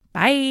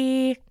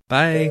 Bye.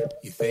 Bye.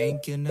 You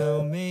think you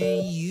know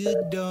me,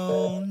 you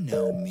don't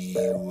know me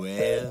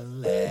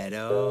well at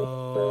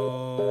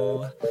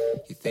all.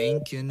 You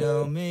think you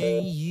know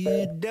me,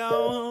 you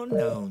don't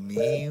know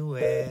me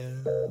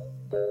well.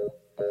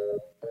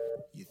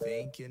 You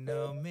think you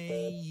know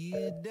me,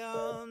 you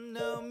don't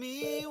know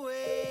me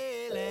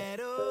well at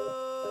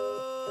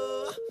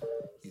all.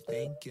 You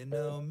think you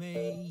know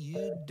me,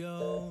 you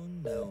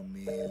don't know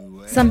me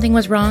well. Something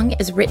Was Wrong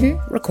is written,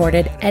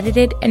 recorded,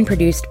 edited, and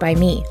produced by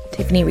me,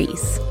 Tiffany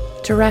Reese.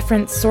 To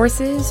reference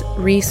sources,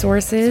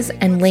 resources,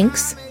 and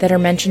links that are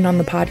mentioned on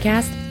the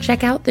podcast,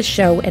 check out the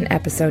show and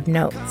episode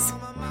notes.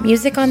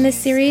 Music on this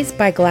series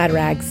by Glad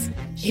Rags.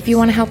 If you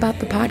want to help out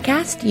the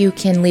podcast, you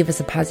can leave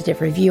us a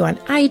positive review on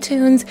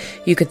iTunes.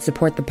 You could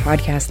support the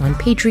podcast on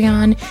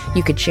Patreon.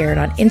 You could share it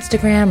on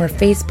Instagram or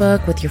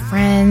Facebook with your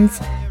friends.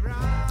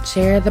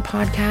 Share the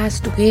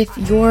podcast with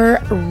your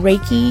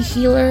Reiki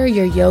healer,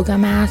 your yoga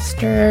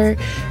master,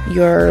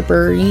 your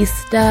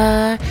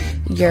barista,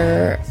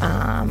 your,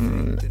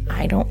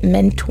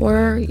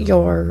 mentor,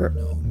 your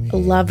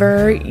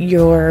lover,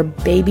 your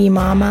baby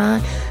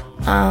mama.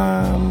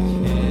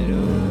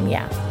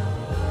 Yeah.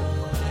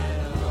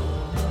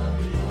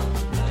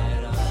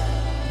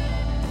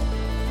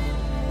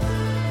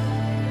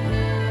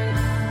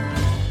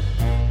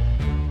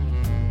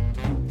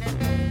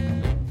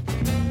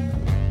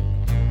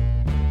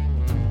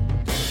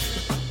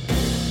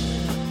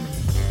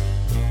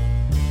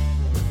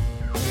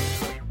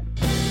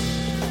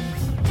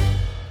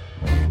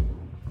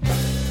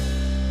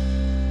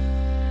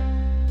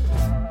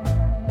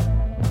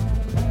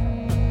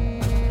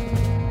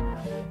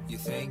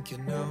 You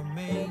know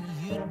me,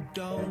 you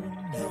don't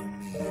know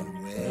me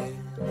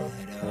well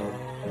at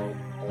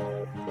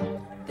all.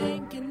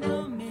 Think you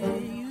know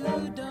me,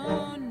 you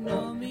don't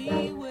know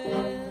me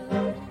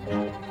well.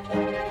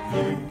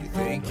 You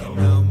think you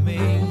know me,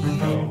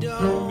 you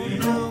don't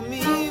know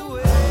me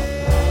well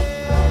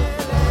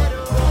at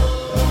all.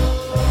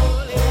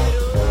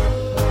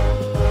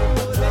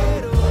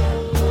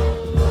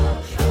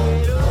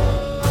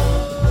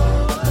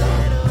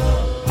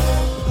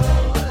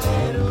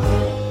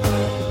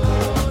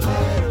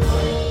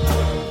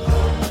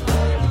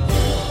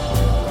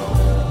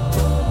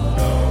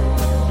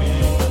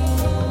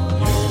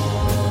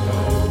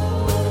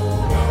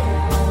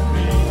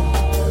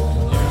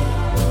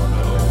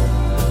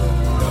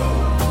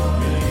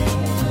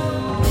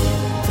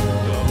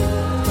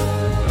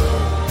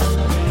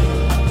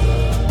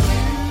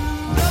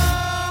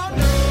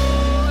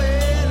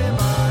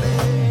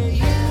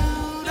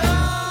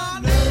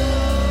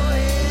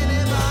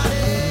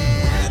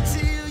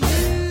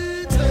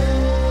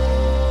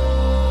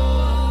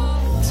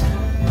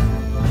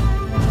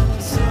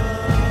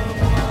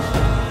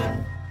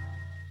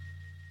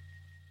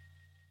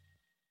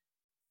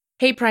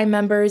 Hey, Prime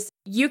members,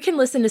 you can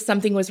listen to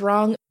Something Was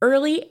Wrong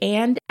early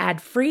and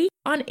ad-free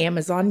on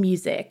Amazon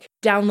Music.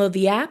 Download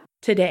the app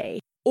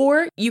today.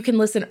 Or you can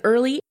listen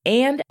early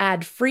and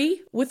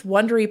ad-free with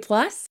Wondery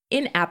Plus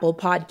in Apple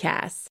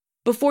Podcasts.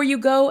 Before you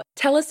go,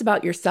 tell us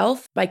about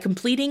yourself by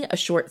completing a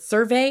short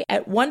survey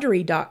at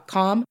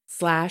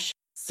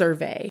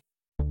Wondery.com/survey.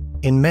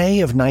 In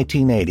May of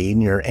 1980,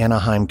 near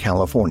Anaheim,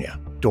 California,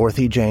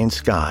 Dorothy Jane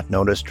Scott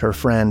noticed her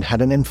friend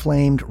had an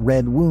inflamed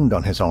red wound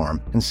on his arm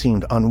and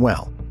seemed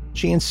unwell.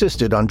 She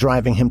insisted on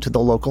driving him to the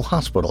local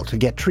hospital to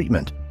get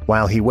treatment.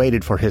 While he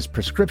waited for his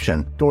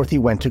prescription, Dorothy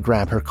went to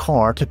grab her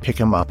car to pick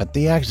him up at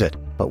the exit,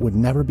 but would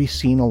never be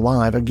seen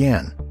alive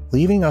again,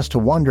 leaving us to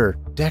wonder,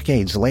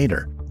 decades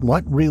later,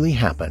 what really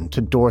happened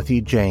to Dorothy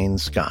Jane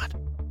Scott.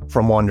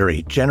 From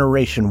Wondery,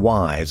 Generation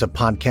Y is a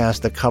podcast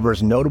that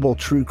covers notable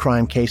true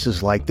crime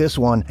cases like this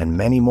one and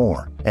many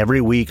more. Every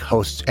week,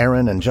 hosts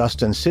Aaron and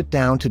Justin sit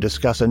down to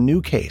discuss a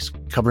new case,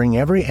 covering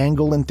every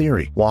angle and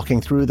theory,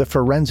 walking through the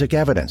forensic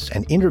evidence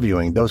and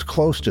interviewing those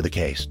close to the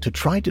case to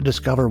try to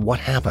discover what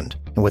happened.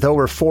 And with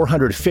over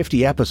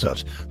 450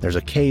 episodes, there's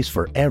a case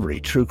for every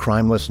true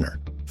crime listener.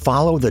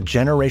 Follow the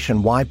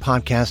Generation Y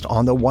podcast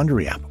on the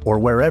Wondery app or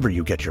wherever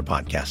you get your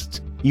podcasts.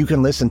 You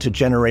can listen to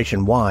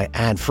Generation Y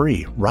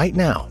ad-free right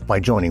now by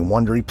joining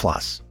Wondery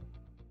Plus.